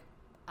you're like,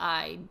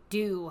 I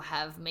do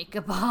have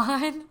makeup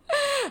on.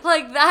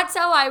 Like, that's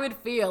how I would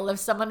feel if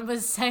someone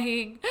was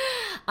saying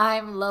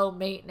I'm low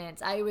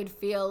maintenance. I would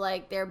feel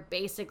like they're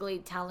basically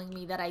telling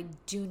me that I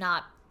do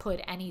not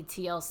put any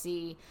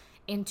TLC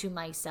into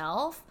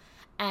myself,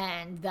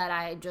 and that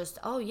I just,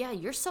 oh yeah,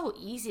 you're so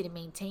easy to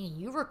maintain.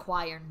 You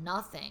require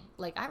nothing.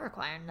 Like, I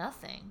require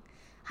nothing.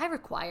 I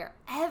require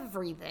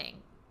everything.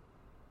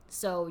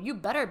 So you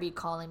better be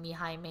calling me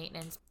high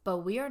maintenance. But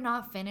we are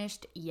not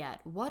finished yet.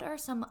 What are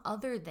some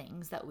other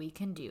things that we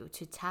can do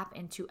to tap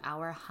into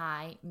our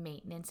high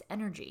maintenance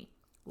energy?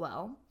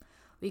 Well,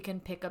 we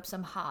can pick up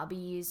some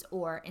hobbies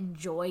or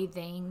enjoy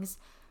things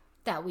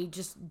that we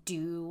just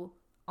do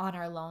on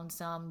our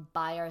lonesome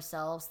by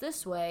ourselves.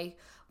 This way,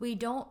 we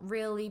don't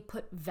really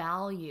put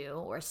value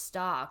or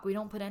stock. We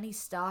don't put any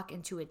stock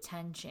into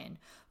attention.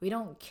 We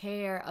don't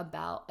care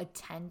about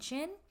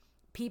attention.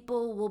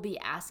 People will be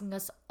asking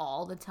us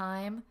all the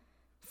time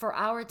for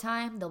our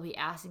time. They'll be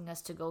asking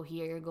us to go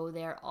here, go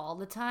there all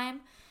the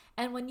time.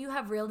 And when you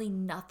have really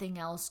nothing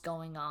else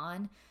going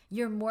on,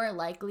 you're more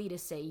likely to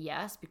say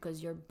yes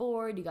because you're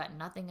bored, you got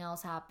nothing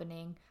else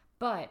happening.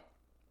 But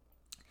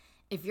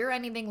if you're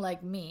anything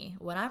like me,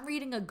 when I'm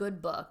reading a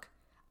good book,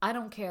 I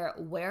don't care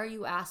where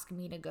you ask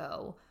me to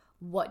go,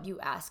 what you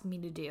ask me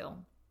to do.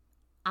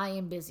 I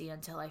am busy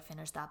until I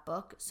finish that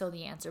book, so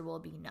the answer will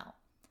be no.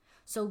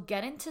 So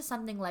get into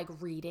something like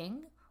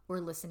reading or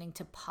listening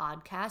to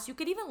podcasts. You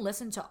could even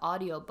listen to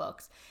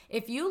audiobooks.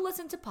 If you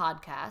listen to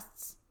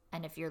podcasts,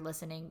 and if you're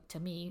listening to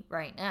me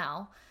right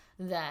now,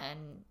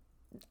 then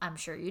I'm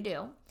sure you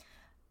do.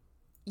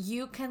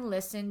 You can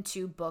listen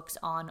to books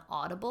on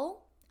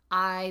Audible.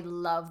 I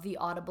love the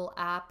Audible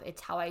app.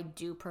 It's how I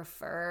do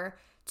prefer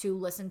to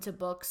listen to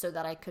books so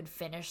that I could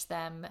finish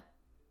them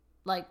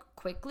like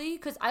quickly,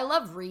 because I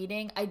love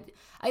reading.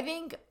 I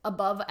think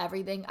above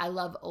everything, I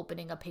love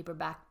opening a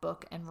paperback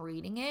book and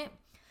reading it,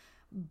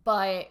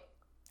 but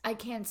I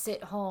can't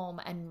sit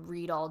home and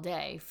read all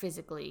day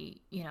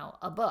physically,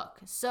 a book.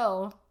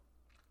 So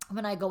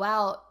when I go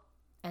out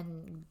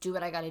and do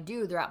what I got to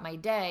do throughout my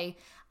day,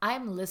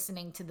 I'm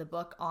listening to the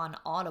book on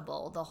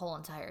Audible the whole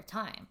entire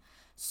time.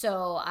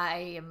 So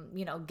I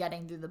am,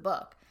 getting through the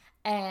book.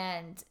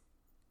 And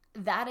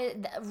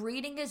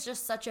reading is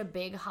just such a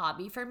big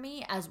hobby for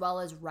me, as well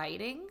as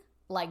writing,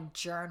 like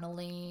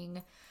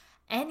journaling,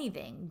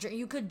 anything.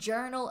 You could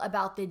journal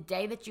about the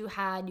day that you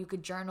had. You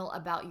could journal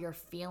about your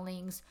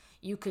feelings.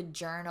 You could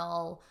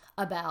journal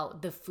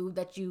about the food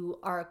that you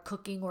are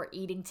cooking or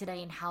eating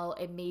today and how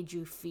it made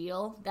you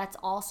feel. That's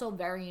also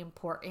very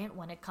important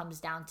when it comes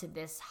down to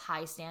this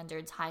high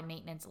standards, high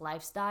maintenance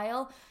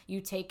lifestyle.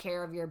 You take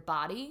care of your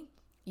body.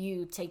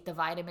 You take the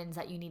vitamins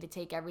that you need to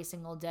take every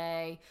single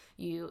day.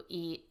 You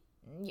eat,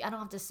 I don't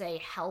have to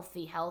say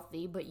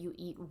healthy, but you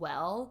eat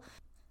well.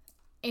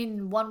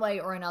 In one way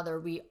or another,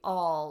 we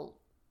all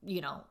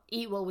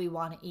eat what we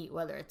want to eat,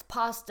 whether it's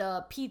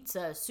pasta,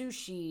 pizza,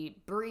 sushi,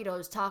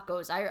 burritos,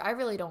 tacos. I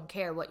really don't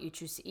care what you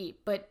choose to eat,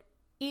 but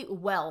eat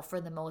well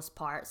for the most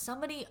part.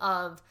 Somebody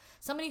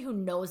who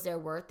knows their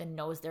worth and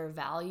knows their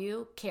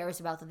value cares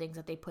about the things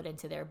that they put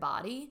into their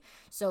body,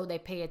 so they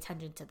pay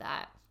attention to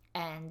that.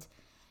 And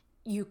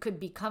you could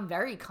become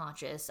very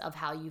conscious of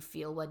how you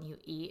feel when you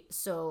eat.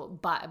 So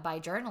by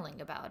journaling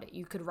about it,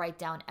 you could write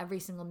down every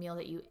single meal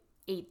that you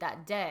ate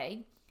that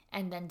day,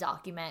 and then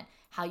document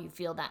how you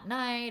feel that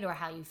night or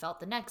how you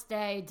felt the next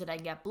day. Did I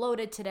get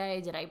bloated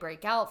today? Did I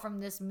break out from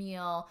this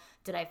meal?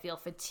 Did I feel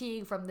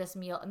fatigue from this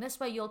meal? And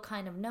this way you'll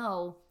kind of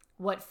know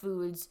what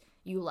foods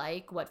you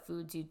like, what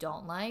foods you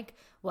don't like,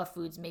 what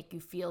foods make you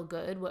feel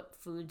good, what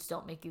foods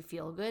don't make you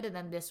feel good. And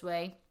then this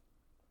way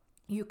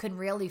you can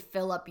really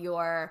fill up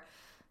your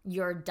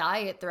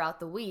diet throughout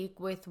the week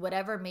with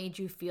whatever made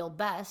you feel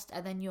best,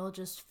 and then you'll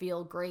just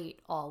feel great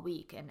all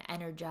week and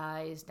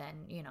energized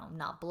and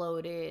not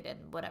bloated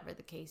and whatever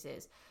the case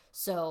is.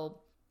 So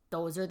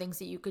those are things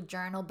that you could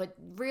journal, but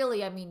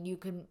really, I mean, you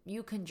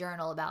can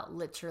journal about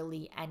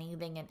literally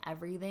anything and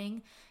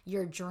everything.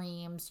 Your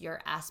dreams,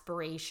 your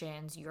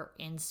aspirations, your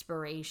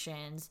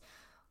inspirations,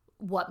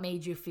 what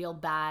made you feel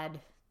bad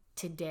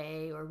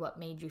today, or what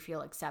made you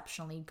feel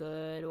exceptionally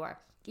good, or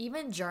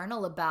even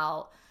journal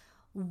about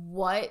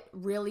what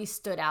really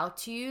stood out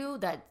to you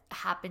that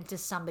happened to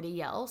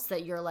somebody else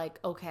that you're like,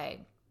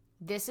 okay,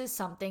 this is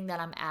something that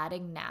I'm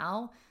adding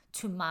now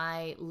to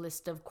my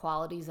list of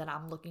qualities that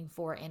I'm looking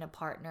for in a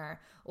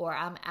partner, or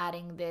I'm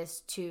adding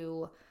this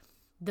to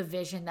the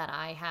vision that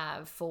I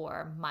have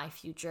for my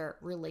future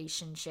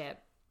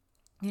relationship.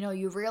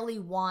 You really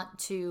want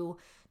to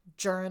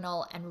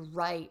journal and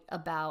write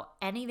about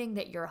anything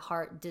that your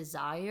heart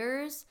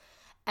desires,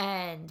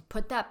 and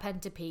put that pen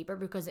to paper,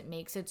 because it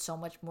makes it so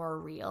much more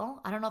real.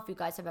 I don't know if you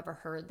guys have ever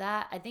heard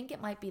that. I think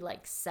it might be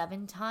like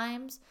 7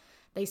 times.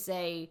 They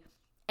say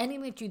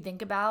anything that you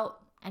think about,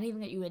 anything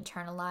that you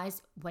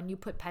internalize, when you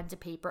put pen to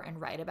paper and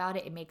write about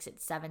it, it makes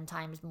it 7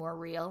 times more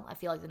real. I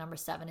feel like the number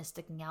 7 is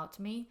sticking out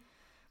to me,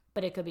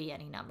 but it could be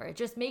any number. It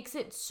just makes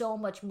it so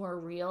much more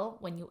real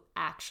when you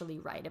actually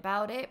write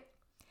about it.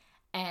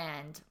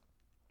 And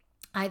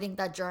I think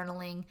that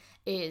journaling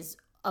is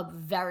a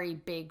very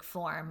big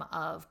form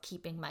of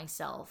keeping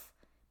myself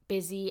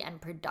busy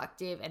and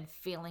productive and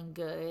feeling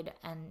good,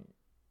 and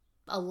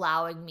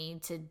allowing me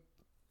to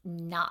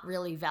not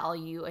really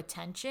value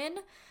attention.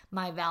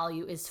 My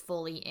value is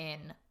fully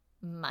in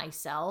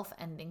myself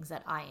and things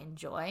that I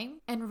enjoy.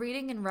 And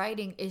reading and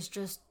writing is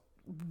just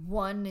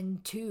 1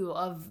 and 2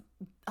 of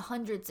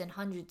hundreds and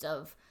hundreds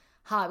of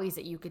hobbies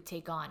that you could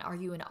take on. Are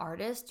you an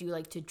artist? Do you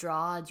like to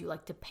draw? Do you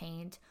like to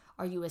paint?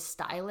 Are you a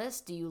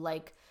stylist? Do you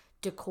like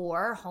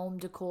decor, home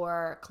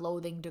decor,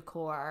 clothing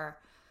decor?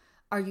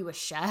 Are you a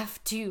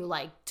chef? Do you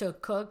like to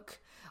cook?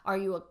 Are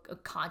you a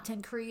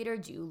content creator?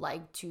 Do you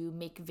like to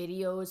make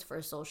videos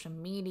for social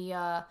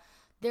media?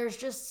 There's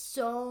just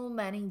so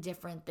many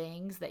different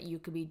things that you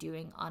could be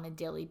doing on a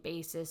daily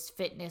basis.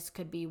 Fitness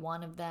could be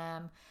one of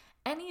them.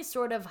 Any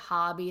sort of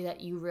hobby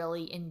that you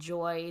really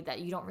enjoy,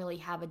 that you don't really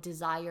have a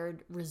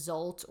desired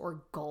result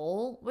or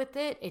goal with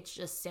it. It's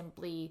just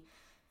simply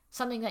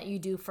something that you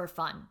do for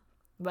fun.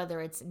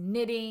 Whether it's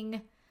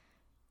knitting,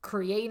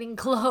 creating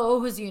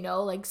clothes,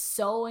 like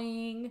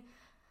sewing.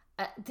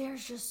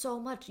 There's just so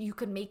much. You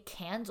could make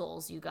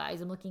candles, you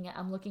guys. I'm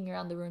looking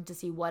around the room to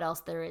see what else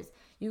there is.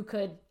 You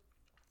could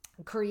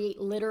create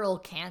literal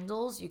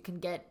candles. You can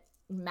get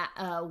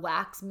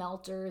wax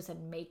melters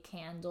and make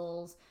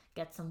candles,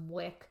 get some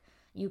wick.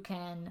 You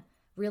can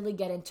really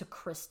get into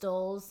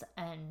crystals,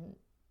 and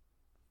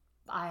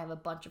I have a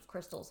bunch of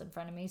crystals in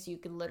front of me, so you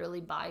could literally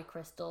buy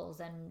crystals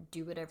and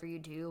do whatever you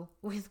do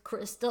with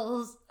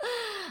crystals.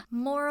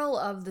 Moral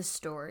of the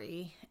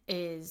story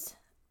is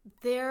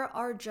there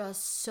are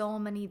just so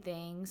many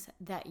things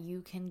that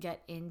you can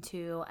get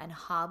into, and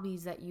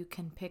hobbies that you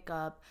can pick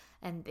up,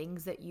 and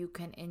things that you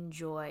can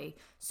enjoy.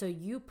 So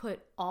you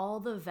put all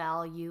the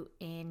value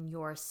in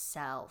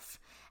yourself,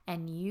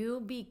 and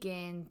you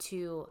begin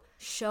to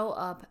show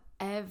up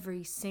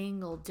every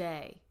single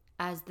day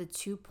as the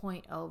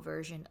 2.0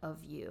 version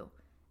of you.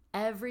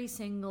 Every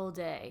single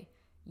day,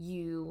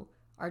 you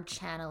are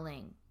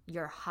channeling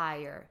your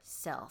higher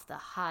self, the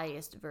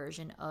highest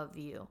version of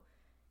you.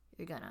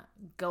 You're gonna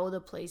go the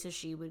places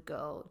she would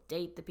go,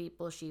 date the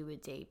people she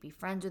would date, be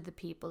friends with the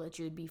people that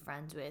you would be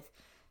friends with,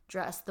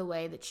 dress the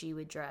way that she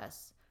would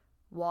dress,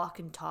 walk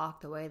and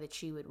talk the way that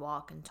she would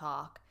walk and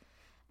talk.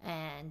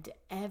 And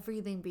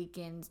everything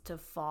begins to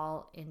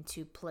fall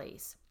into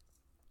place.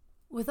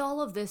 With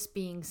all of this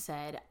being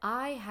said,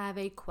 I have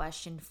a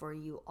question for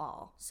you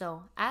all.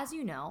 So, as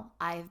you know,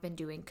 I have been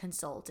doing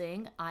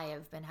consulting. I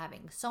have been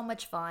having so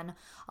much fun.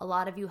 A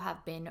lot of you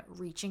have been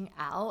reaching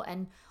out,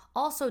 and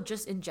also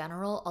just in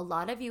general, a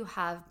lot of you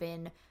have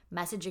been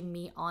messaging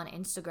me on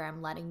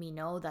Instagram letting me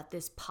know that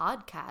this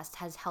podcast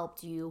has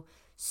helped you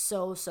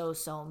so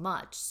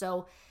much.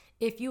 So,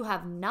 if you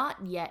have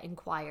not yet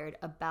inquired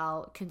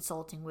about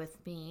consulting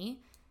with me,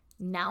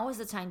 now is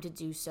the time to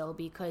do so,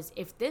 because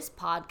if this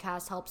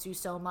podcast helps you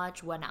so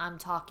much when I'm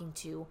talking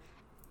to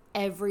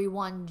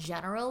everyone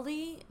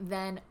generally,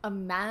 then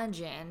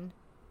imagine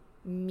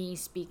me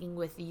speaking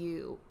with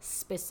you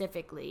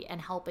specifically and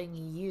helping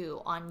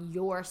you on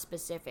your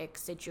specific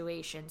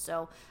situation.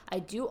 So I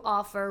do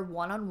offer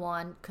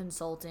one-on-one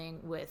consulting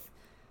with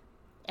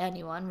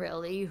anyone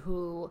really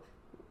who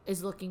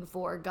is looking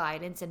for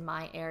guidance in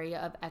my area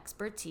of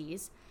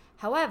expertise.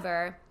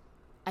 However,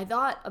 I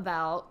thought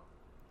about,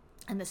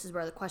 and this is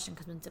where the question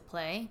comes into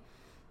play,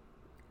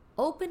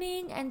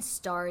 opening and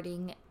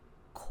starting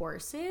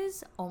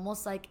courses,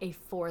 almost like a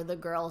For the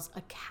Girls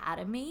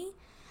Academy.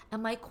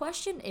 And my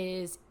question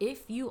is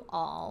if you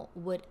all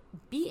would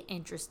be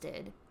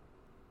interested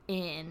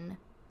in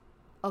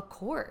a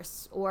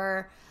course,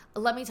 or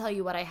let me tell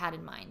you what I had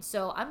in mind.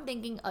 So I'm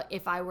thinking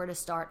if I were to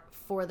start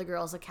For the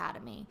Girls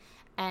Academy,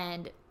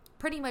 and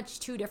pretty much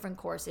two different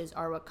courses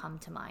are what come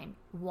to mind.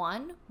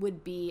 One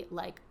would be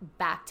like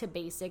Back to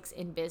Basics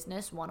in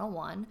Business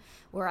 101,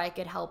 where I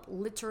could help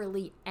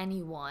literally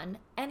anyone,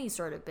 any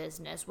sort of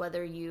business,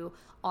 whether you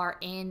are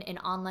in an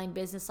online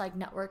business like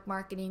network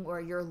marketing, or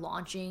you're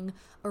launching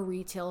a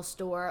retail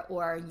store,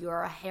 or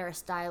you're a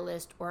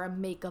hairstylist or a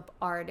makeup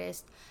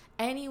artist,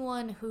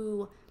 anyone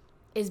who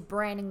is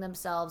branding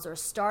themselves or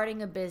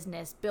starting a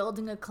business,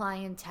 building a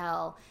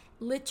clientele.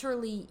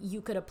 Literally, you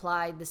could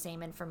apply the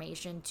same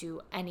information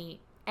to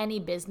any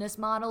business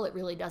model. It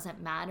really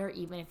doesn't matter,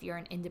 even if you're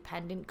an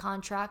independent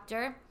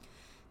contractor.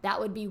 That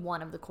would be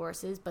one of the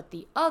courses. But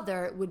the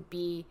other would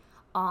be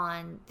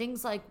on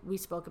things like we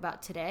spoke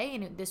about today.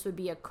 And this would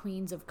be a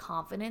Queens of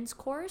Confidence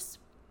course.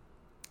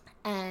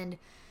 And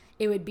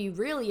it would be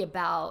really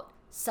about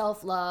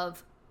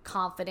self-love,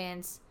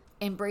 confidence,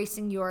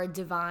 embracing your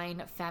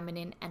divine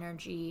feminine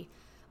energy,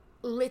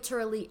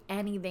 literally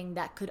anything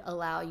that could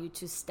allow you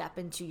to step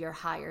into your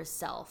higher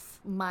self.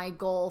 My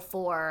goal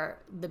for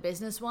the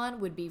business one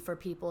would be for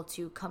people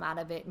to come out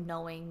of it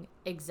knowing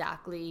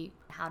exactly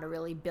how to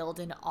really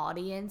build an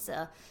audience,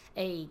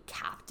 a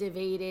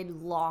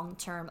captivated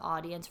long-term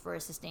audience for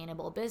a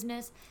sustainable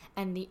business.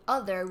 And the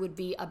other would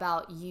be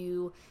about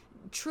you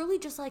truly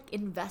just like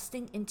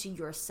investing into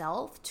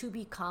yourself to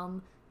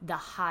become the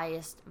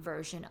highest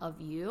version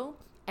of you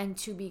and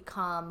to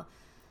become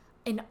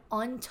an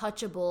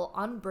untouchable,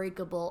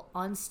 unbreakable,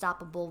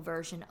 unstoppable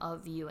version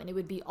of you. And it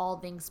would be all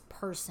things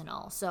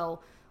personal. So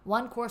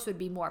one course would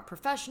be more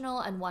professional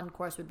and one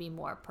course would be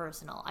more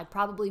personal. I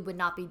probably would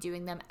not be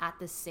doing them at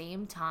the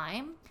same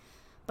time,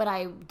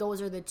 but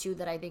those are the two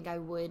that I think I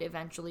would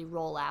eventually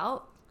roll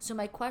out. So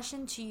my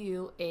question to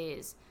you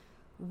is,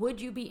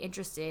 would you be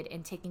interested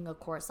in taking a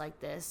course like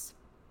this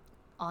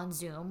on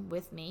Zoom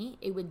with me?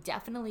 It would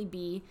definitely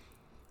be,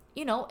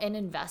 an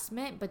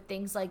investment, but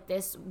things like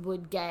this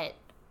would get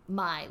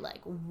my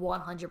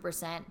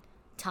 100%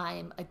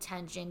 time,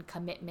 attention,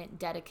 commitment,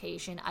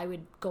 dedication. I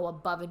would go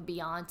above and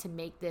beyond to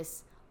make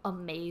this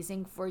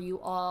amazing for you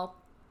all.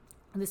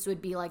 This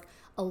would be like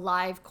a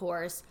live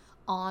course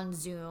on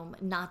Zoom,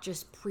 not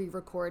just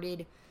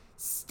pre-recorded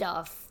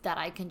stuff that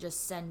I can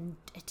just send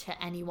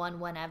to anyone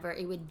whenever.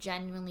 It would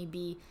genuinely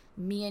be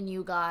me and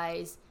you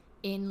guys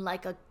in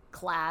like a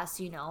class,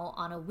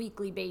 on a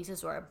weekly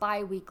basis or a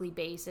bi-weekly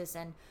basis,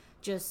 and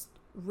just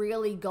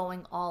really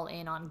going all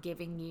in on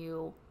giving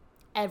you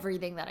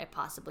everything that I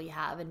possibly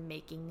have and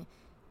making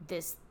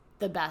this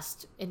the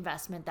best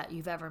investment that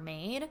you've ever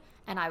made.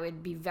 And I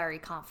would be very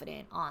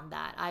confident on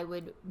that. I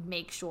would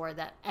make sure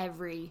that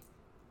every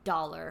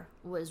dollar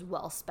was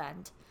well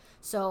spent.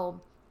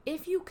 So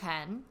if you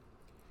can,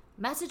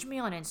 message me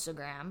on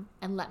Instagram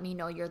and let me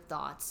know your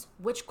thoughts.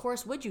 Which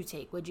course would you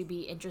take? Would you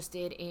be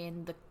interested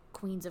in the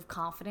Queens of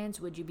Confidence?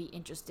 Would you be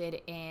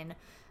interested in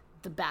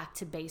the Back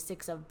to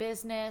Basics of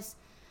Business?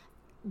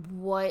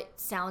 What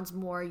sounds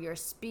more your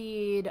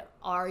speed?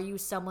 Are you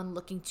someone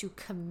looking to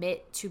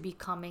commit to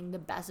becoming the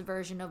best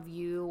version of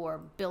you or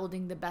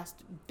building the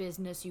best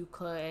business you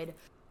could?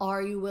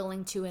 Are you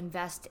willing to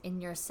invest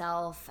in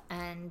yourself?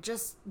 And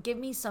just give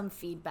me some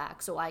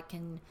feedback so I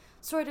can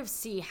sort of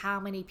see how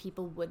many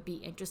people would be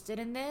interested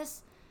in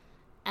this.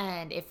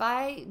 And if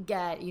I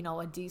get,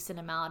 a decent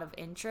amount of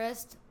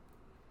interest,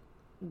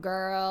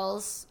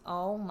 girls,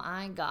 oh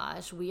my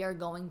gosh, we are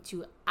going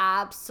to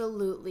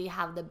absolutely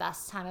have the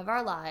best time of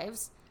our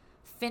lives,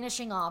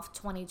 finishing off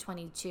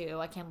 2022,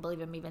 I can't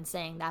believe I'm even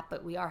saying that,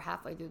 but we are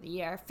halfway through the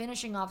year,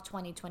 finishing off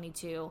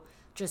 2022,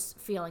 just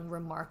feeling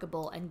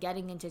remarkable, and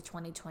getting into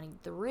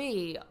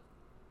 2023,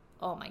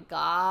 oh my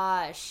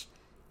gosh,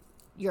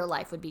 your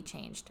life would be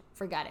changed.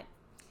 Forget it.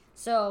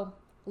 So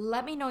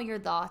let me know your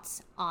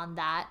thoughts on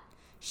that.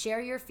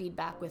 Share your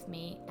feedback with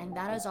me, and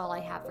that is all I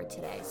have for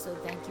today. So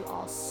thank you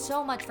all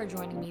so much for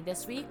joining me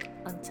this week.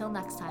 Until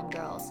next time,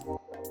 girls.